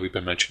that we've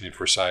been mentioning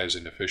for size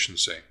and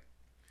efficiency.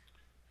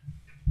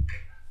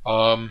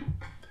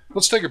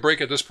 Let's take a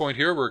break at this point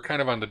here. We're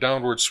kind of on the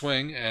downward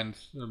swing, and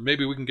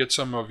maybe we can get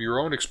some of your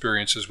own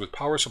experiences with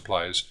power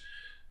supplies.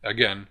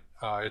 Again,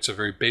 it's a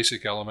very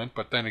basic element,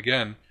 but then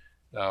again,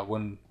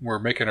 when we're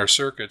making our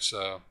circuits,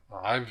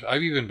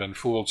 I've even been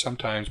fooled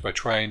sometimes by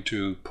trying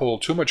to pull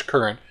too much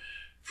current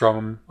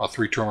from a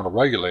 3-terminal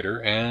regulator,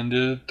 and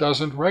it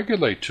doesn't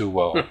regulate too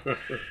well.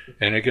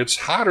 And it gets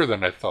hotter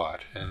than I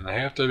thought, and I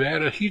have to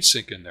add a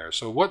heatsink in there.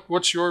 So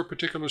what's your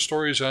particular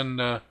stories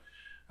on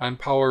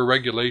power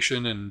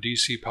regulation and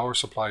DC power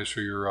supplies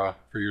for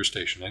your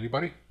station?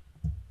 Anybody?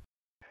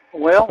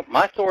 Well,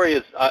 my story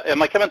is,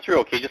 am I coming through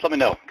okay? Just let me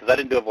know, because I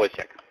didn't do a voice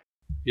check.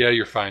 Yeah,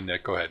 you're fine,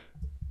 Nick. Go ahead.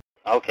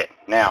 Okay,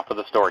 now for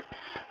the story.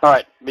 All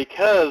right,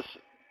 because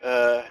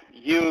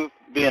you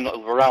being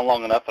around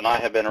long enough and I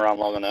have been around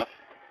long enough,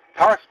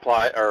 power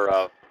supply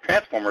or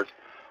transformers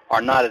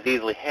are not as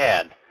easily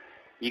had.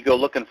 You go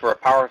looking for a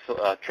power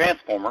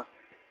transformer,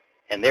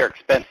 and they're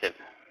expensive.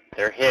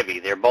 They're heavy.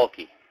 They're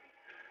bulky.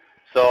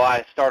 So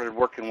I started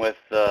working with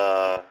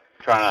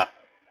trying to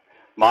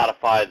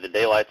modify the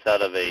daylights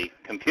out of a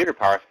computer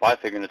power supply,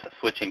 figuring it's a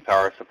switching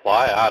power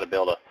supply. I ought to be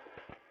able to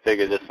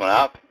figure this one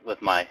out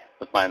with my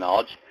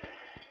knowledge.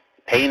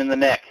 Pain in the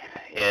neck.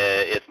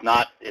 It's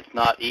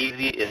not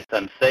easy. It's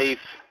unsafe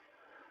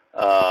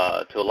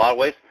to a lot of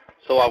ways.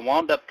 So I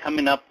wound up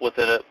coming up with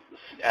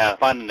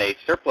finding a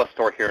surplus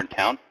store here in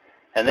town,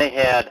 and they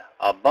had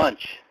a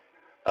bunch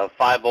of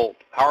 5-volt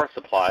power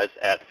supplies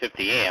at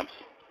 50 amps,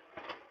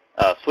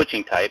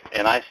 switching type,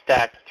 and I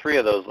stacked 3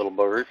 of those little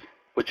boogers,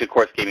 which of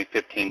course gave me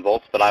 15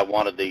 volts, but I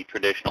wanted the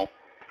traditional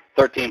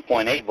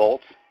 13.8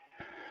 volts.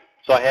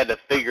 So I had to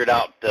figure it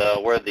out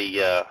where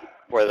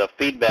the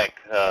feedback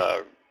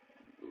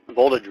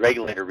voltage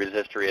regulator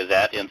resistor is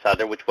at inside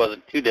there, which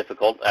wasn't too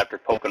difficult. After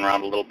poking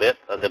around a little bit,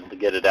 I was able to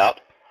get it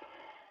out.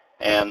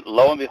 And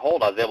lo and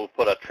behold, I was able to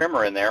put a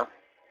trimmer in there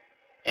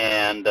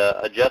and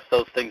adjust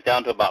those things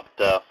down to about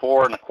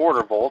 4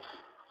 1/4 volts,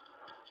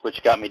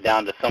 which got me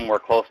down to somewhere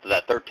close to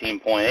that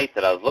 13.8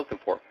 that I was looking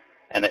for.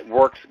 And it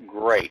works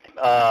great.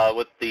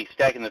 With the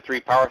stacking the 3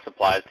 power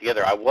supplies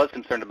together, I was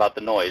concerned about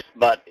the noise,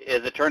 but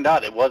as it turned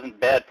out, it wasn't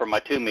bad for my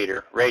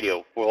 2-meter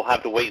radio. We'll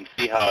have to wait and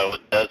see how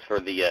it does for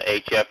the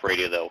HF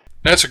radio, though.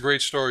 That's a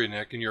great story,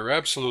 Nick, and you're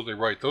absolutely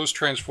right. Those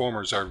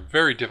transformers are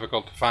very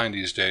difficult to find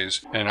these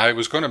days, and I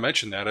was going to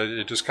mention that.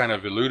 It just kind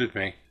of eluded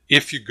me.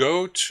 If you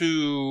go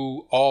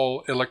to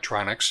All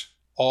Electronics,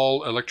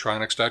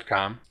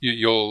 allelectronics.com,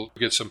 you'll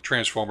get some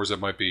transformers that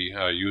might be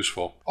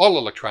useful. All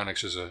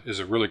Electronics is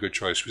a really good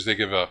choice because they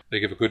give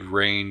a good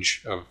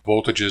range of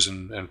voltages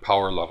and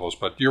power levels.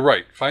 But you're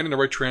right, finding the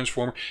right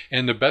transformer,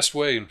 and the best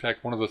way, in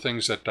fact, one of the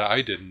things that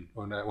I did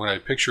when I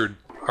pictured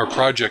our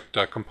project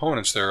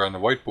components there on the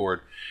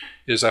whiteboard,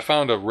 is I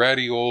found a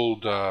ratty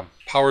old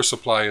power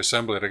supply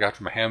assembly that I got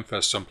from a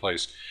Hamfest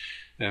someplace.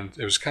 And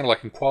it was kind of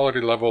like in quality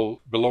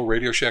level below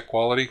Radio Shack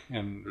quality,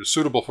 and it was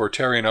suitable for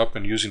tearing up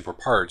and using for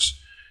parts,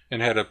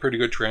 and had a pretty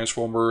good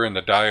transformer and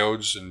the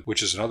diodes, and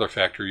which is another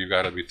factor you've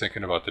got to be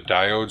thinking about. The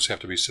diodes have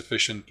to be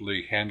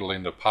sufficiently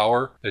handling the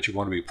power that you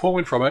want to be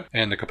pulling from it,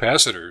 and the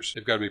capacitors,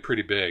 they've got to be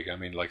pretty big. I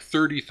mean, like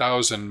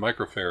 30,000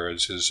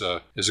 microfarads is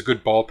a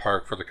good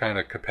ballpark for the kind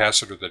of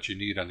capacitor that you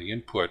need on the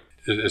input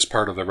as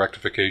part of the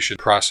rectification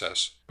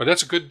process. But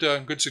that's a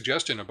good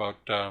suggestion about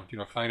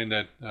finding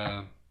that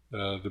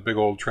the big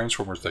old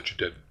transformers that you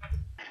did.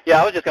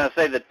 Yeah, I was just going to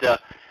say that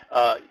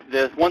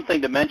there's one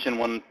thing to mention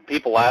when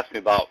people ask me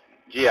about,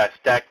 gee, I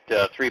stacked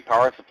 3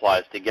 power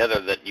supplies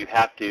together, that you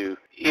have to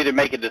either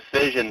make a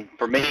decision.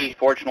 For me,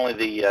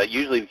 fortunately,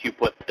 usually if you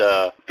put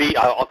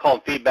I'll call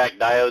them feedback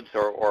diodes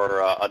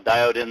or a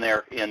diode in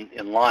there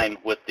in line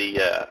with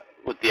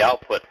the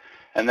output,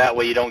 and that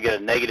way you don't get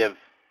a negative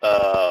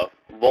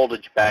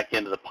voltage back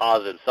into the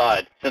positive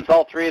side. Since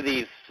all 3 of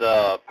these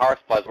power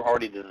supplies were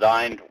already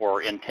designed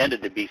or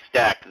intended to be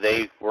stacked,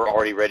 they were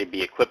already ready to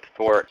be equipped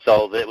for it.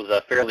 So it was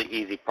a fairly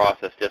easy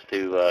process just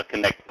to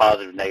connect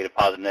positive, negative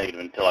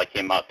until I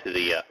came out to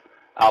the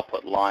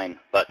output line.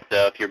 But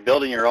if you're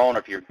building your own, or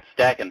if you're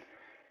stacking,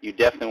 you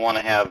definitely want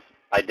to have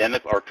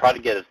identical, or try to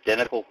get as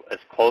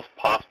close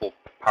possible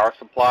power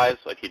supplies.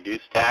 So if you do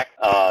stack,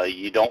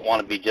 you don't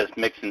want to be just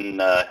mixing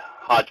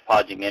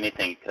hodgepodging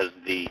anything, because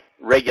the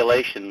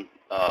regulation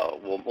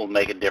will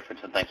make a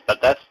difference in things.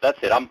 But that's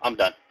it. I'm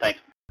done. Thanks.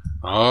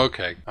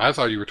 Okay. I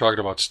thought you were talking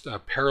about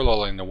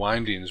paralleling the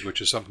windings,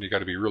 which is something you got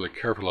to be really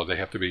careful of. They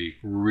have to be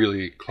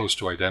really close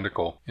to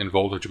identical in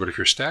voltage. But if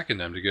you're stacking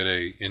them to get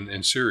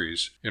in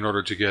series, in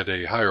order to get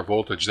a higher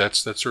voltage, that's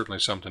certainly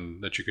something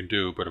that you can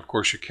do. But of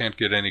course, you can't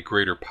get any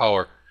greater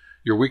power.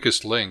 Your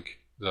weakest link,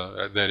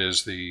 that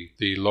is the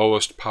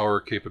lowest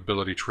power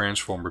capability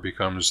transformer,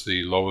 becomes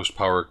the lowest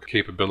power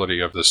capability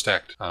of the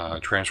stacked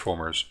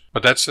transformers.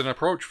 But that's an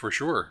approach for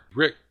sure.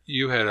 Rick,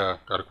 you had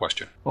got a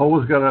question.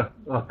 Always got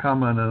a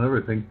comment on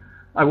everything.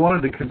 I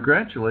wanted to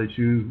congratulate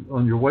you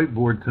on your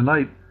whiteboard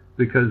tonight,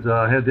 because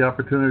I had the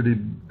opportunity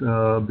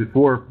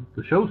before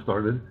the show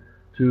started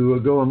to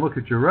go and look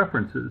at your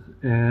references,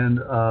 and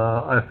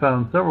I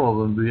found several of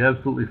them to be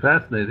absolutely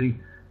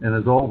fascinating, and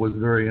as always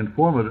very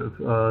informative.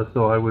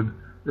 So I would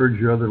urge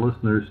your other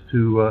listeners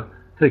to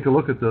take a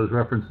look at those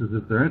references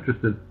if they're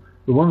interested.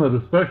 The one that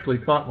especially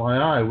caught my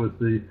eye was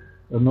the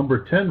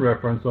number 10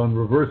 reference on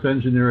reverse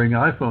engineering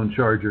iPhone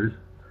chargers,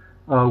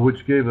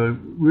 which gave a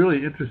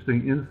really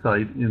interesting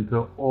insight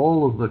into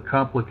all of the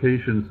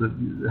complications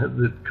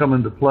that come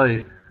into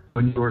play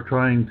when you are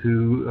trying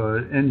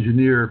to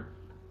engineer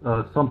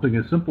something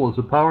as simple as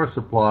a power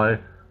supply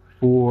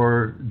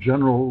for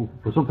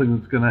something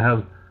that's going to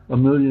have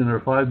 1 million or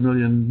 5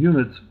 million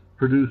units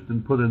produced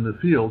and put in the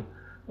field,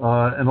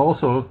 and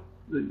also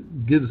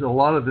gives a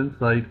lot of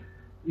insight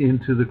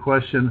into the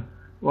question,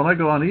 when I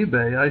go on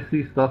eBay, I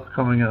see stuff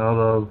coming out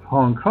of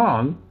Hong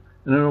Kong,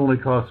 and it only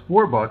costs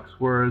 $4,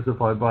 whereas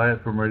if I buy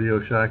it from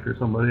Radio Shack or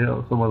somebody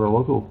else, some other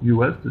local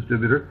U.S.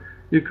 distributor,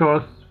 it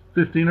costs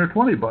 $15 or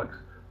 $20.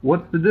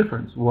 What's the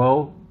difference?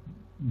 Well,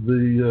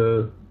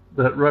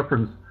 that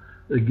reference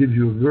gives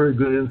you a very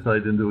good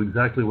insight into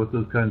exactly what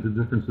those kinds of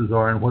differences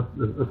are and what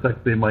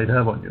effect they might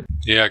have on you.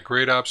 Yeah,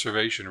 great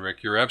observation,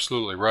 Rick. You're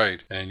absolutely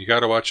right. And you got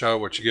to watch out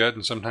what you get,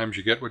 and sometimes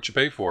you get what you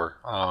pay for.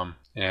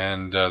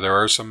 And there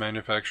are some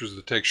manufacturers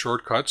that take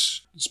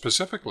shortcuts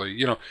specifically.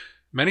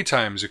 Many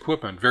times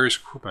various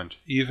equipment,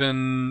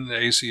 even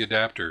AC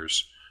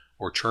adapters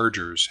or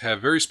chargers,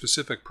 have very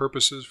specific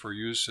purposes for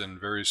use in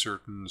very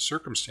certain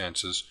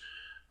circumstances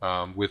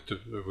with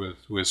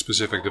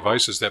specific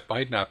devices that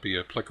might not be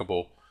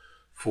applicable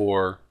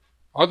for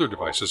other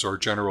devices or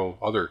general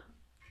other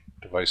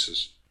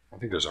devices. I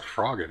think there's a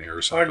frog in here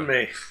or something.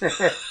 Pardon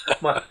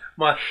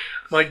me.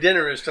 my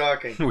dinner is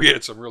talking. We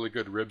had some really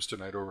good ribs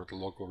tonight over at the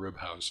local rib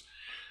house.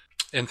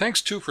 And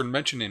thanks, too, for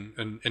mentioning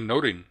and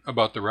noting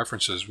about the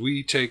references.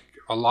 We take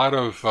a lot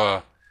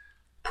of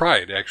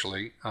pride,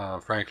 actually,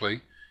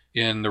 frankly,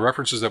 in the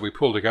references that we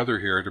pull together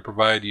here to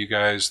provide you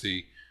guys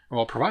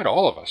provide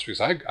all of us,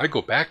 because I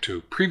go back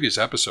to previous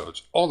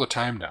episodes all the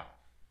time now.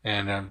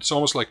 And it's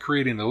almost like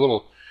creating a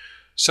little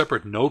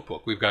separate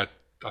notebook. We've got,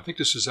 I think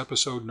this is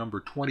episode number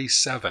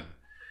 27.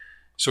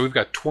 So we've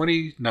got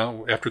 20,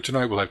 now after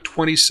tonight we'll have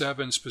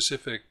 27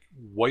 specific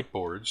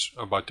whiteboards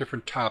about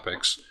different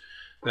topics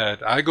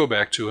that I go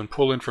back to and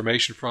pull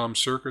information from,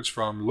 circuits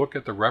from, look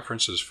at the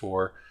references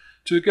for,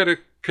 to get a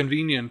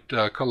convenient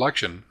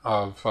collection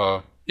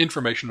of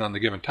information on the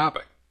given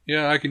topic.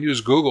 Yeah, I can use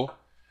Google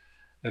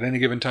at any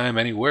given time,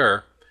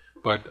 anywhere,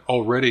 but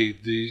already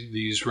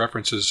these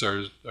references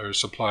are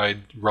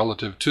supplied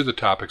relative to the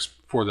topics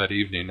for that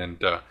evening,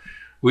 and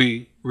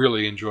we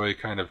really enjoy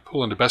kind of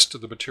pulling the best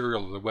of the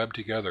material of the web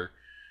together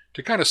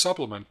to kind of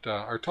supplement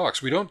our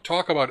talks. We don't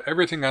talk about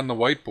everything on the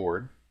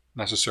whiteboard,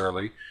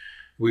 necessarily.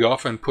 We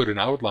often put an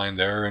outline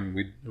there, and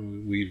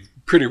we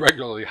pretty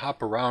regularly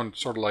hop around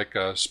sort of like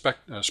a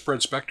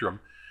spread spectrum,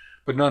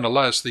 but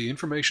nonetheless, the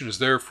information is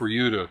there for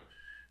you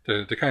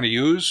to kind of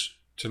use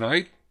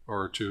tonight,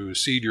 or to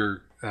seed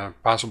your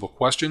possible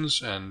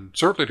questions, and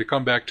certainly to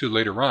come back to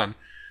later on.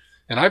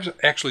 And I've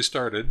actually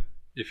started,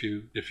 if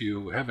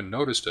you haven't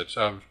noticed it,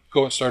 I've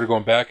started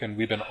going back, and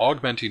we've been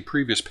augmenting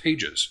previous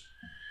pages,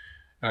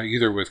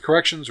 either with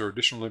corrections or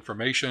additional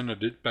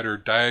information, better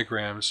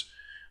diagrams,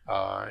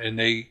 and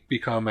they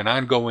become an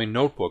ongoing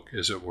notebook,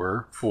 as it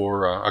were,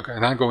 for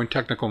an ongoing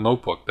technical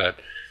notebook that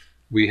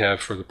we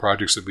have for the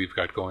projects that we've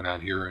got going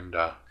on here in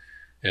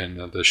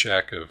the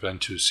shack of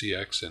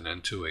N2CX and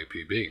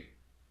N2APB.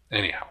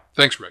 Anyhow,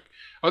 thanks, Rick.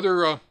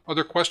 Other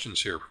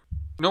questions here?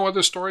 No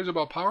other stories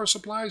about power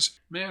supplies?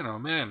 Man, oh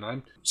man,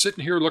 I'm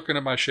sitting here looking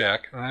at my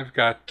shack, and I've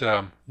got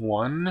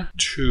 1,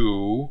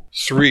 2,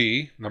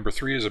 3. Number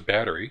 3 is a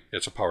battery.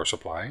 It's a power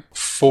supply.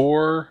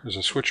 4 is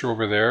a switcher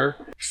over there.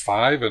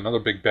 5, another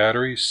big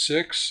battery.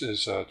 6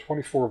 is a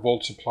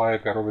 24-volt supply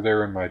I've got over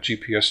there in my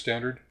GPS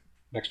standard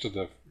next to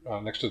the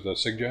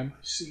SIGGEN. I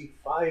see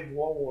 5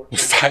 wall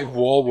warts. 5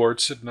 wall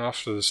warts sitting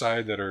off to the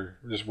side that are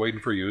just waiting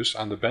for use.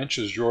 On the bench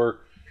is your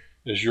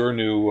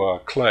new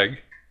Clegg,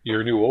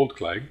 your new old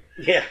Clegg.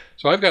 Yeah.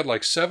 So I've got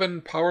like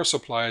 7 power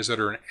supplies that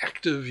are in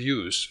active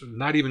use,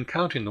 not even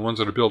counting the ones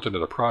that are built into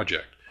the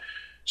project.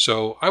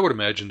 So I would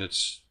imagine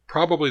it's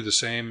probably the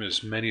same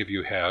as many of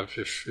you have,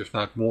 if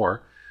not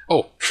more.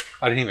 Oh,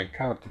 I didn't even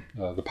count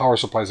the power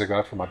supplies I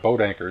got for my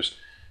boat anchors.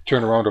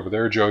 Turn around over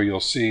there, Joe, you'll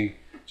see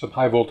some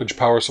high voltage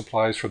power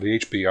supplies for the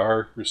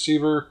HBR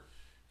receiver,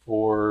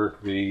 for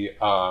the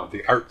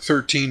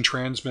ART13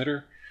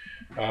 transmitter,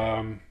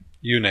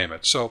 you name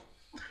it. So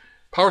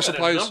power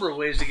supplies. A number of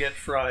ways to get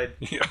fried.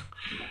 Yeah,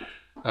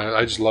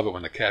 I just love it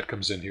when the cat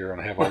comes in here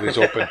and I have all these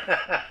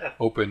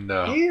open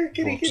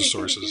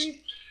sources.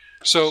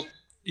 So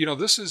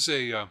this is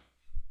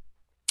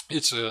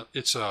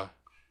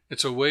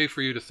it's a way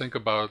for you to think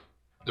about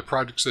the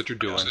projects that you're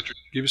doing,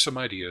 give you some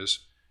ideas,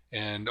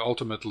 and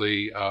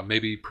ultimately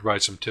maybe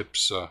provide some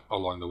tips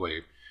along the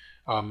way.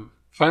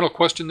 Final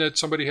question that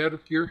somebody had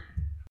here?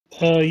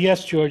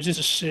 Yes, George, this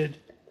is Sid.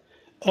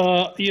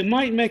 You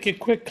might make a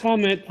quick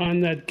comment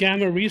on that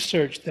gamma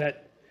research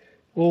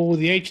with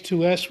the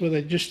H2S, where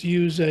they just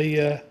use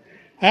I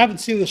haven't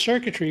seen the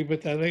circuitry,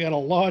 but they got a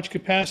large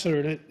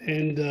capacitor in it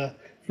and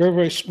very,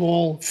 very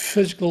small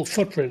physical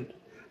footprint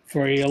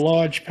for a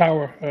large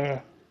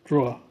power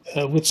draw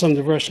with some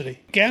diversity.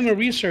 Gamma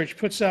Research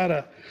puts out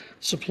a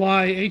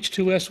supply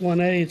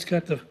H2S1A. It's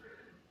got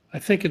I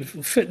think it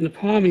will fit in the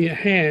palm of your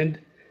hand,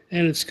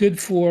 and it's good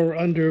for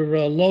under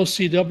low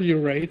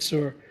CW rates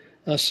or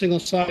a single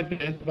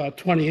sideband, about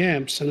 20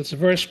 amps. And it's a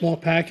very small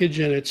package,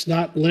 and it's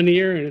not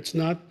linear, and it's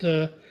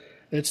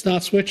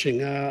not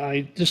switching.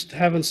 I just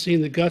haven't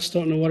seen the guts,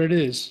 don't know what it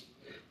is.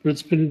 But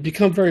it's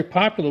become very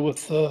popular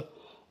with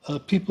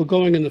people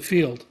going in the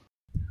field.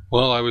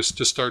 Well, I was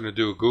just starting to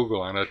do a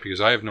Google on it because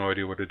I have no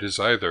idea what it is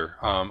either.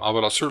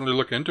 But I'll certainly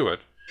look into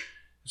it.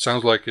 It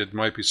sounds like it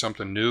might be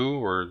something new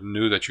or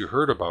new that you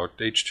heard about,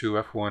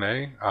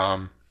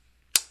 H2F1A.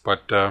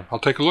 But I'll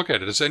take a look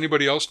at it. Does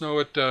anybody else know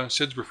what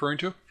Sid's referring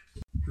to?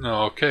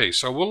 No, okay,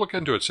 so we'll look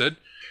into it, Sid.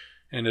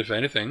 And if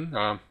anything,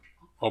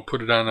 I'll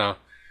put it on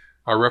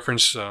our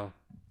reference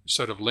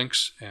set of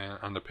links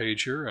on the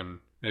page here, and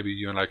maybe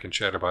you and I can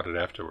chat about it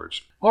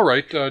afterwards. All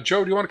right,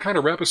 Joe, do you want to kind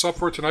of wrap us up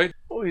for tonight?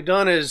 What we've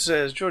done is,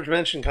 as George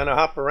mentioned, kind of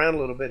hop around a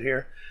little bit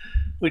here.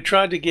 We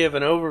tried to give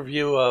an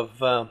overview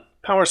of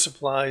power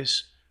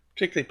supplies,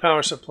 particularly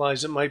power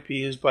supplies that might be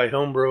used by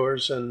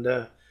homebrewers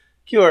and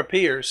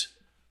QRPers,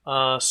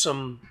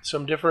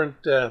 some different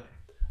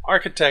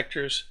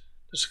architectures,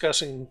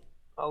 discussing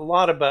a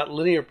lot about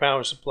linear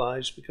power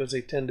supplies because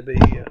they tend to be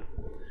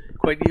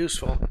quite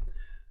useful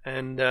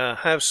and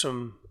have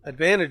some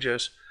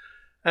advantages,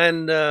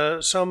 and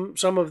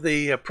some of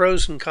the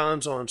pros and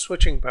cons on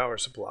switching power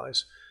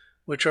supplies,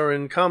 which are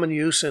in common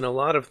use in a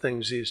lot of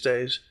things these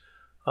days.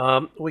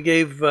 We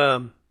gave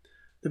the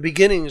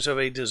beginnings of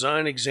a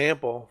design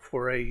example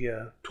for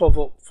a 12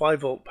 volt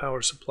 5 volt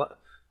power supply,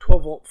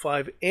 12 volt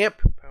 5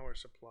 amp power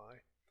supply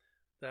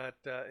that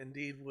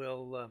indeed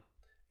will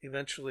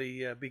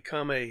eventually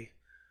become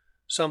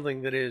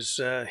something that is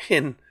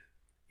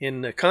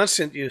in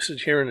constant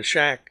usage here in the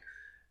shack.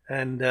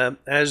 And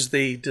as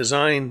the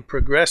design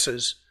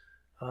progresses,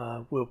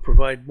 we'll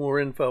provide more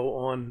info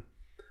on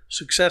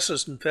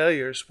successes and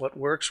failures, what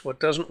works, what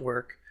doesn't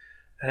work,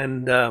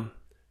 and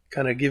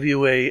kind of give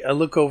you a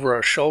look over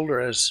our shoulder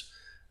as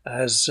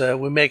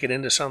we make it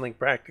into something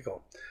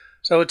practical.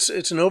 So it's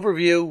an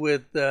overview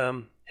with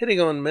hitting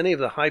on many of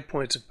the high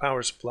points of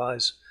power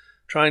supplies,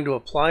 trying to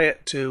apply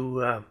it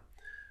to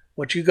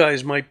what you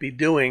guys might be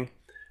doing.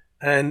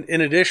 And in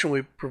addition,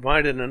 we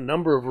provided a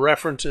number of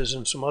references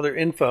and some other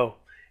info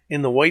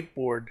in the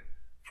whiteboard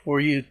for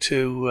you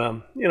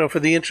to, for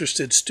the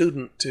interested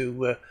student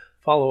to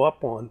follow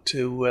up on,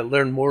 to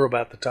learn more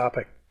about the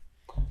topic.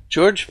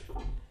 George?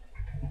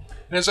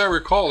 And as I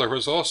recall, there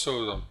was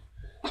also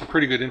some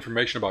pretty good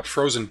information about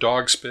frozen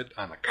dog spit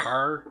on a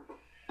car,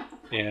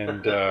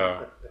 and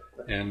the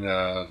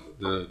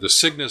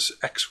Cygnus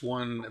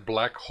X1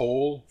 black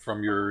hole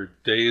from your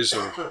days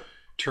of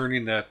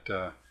turning that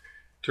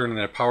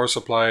power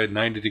supply at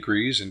 90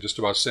 degrees and just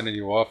about sending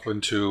you off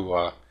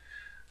into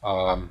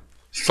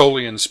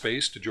Tholian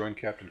space to join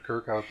Captain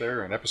Kirk out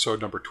there in episode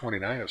number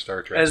 29 of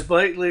Star Trek. As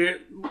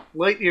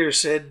Lightyear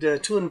said,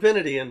 to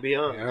infinity and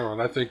beyond. Yeah,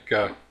 and I think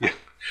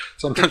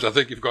sometimes I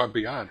think you've gone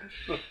beyond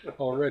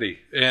already.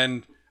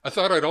 And I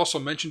thought I'd also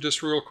mention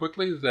just real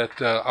quickly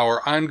that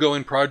our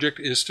ongoing project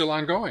is still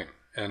ongoing,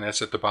 and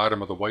that's at the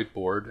bottom of the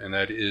whiteboard, and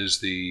that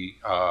is the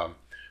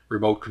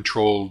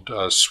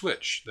remote-controlled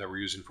switch that we're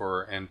using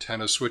for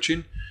antenna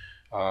switching.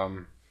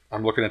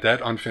 I'm looking at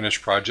that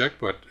unfinished project,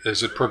 but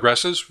as it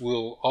progresses,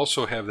 we'll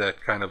also have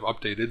that kind of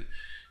updated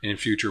in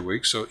future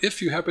weeks. So if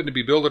you happen to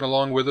be building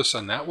along with us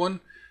on that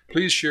one,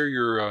 please share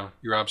your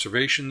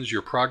observations,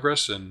 your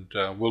progress, and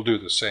we'll do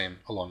the same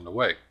along the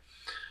way.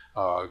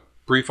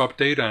 Brief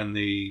update on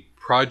the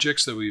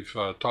projects that we've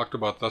talked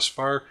about thus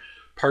far.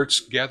 Parts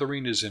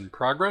gathering is in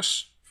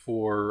progress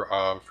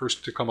for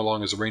first to come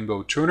along as a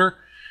Rainbow Tuner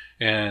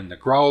and the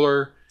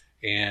Growler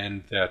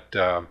and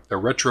the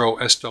Retro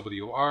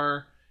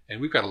SWR. And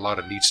we've got a lot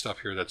of neat stuff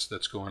here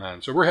that's going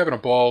on. So we're having a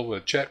ball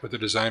with chat with the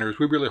designers.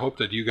 We really hope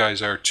that you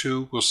guys are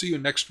too. We'll see you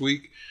next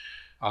week.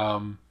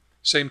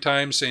 Same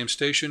time, same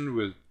station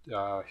with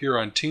here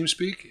on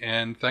TeamSpeak.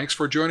 And thanks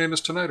for joining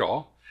us tonight,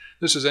 all.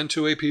 This is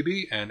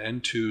N2APB and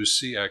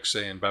N2CX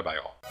saying bye-bye,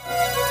 all.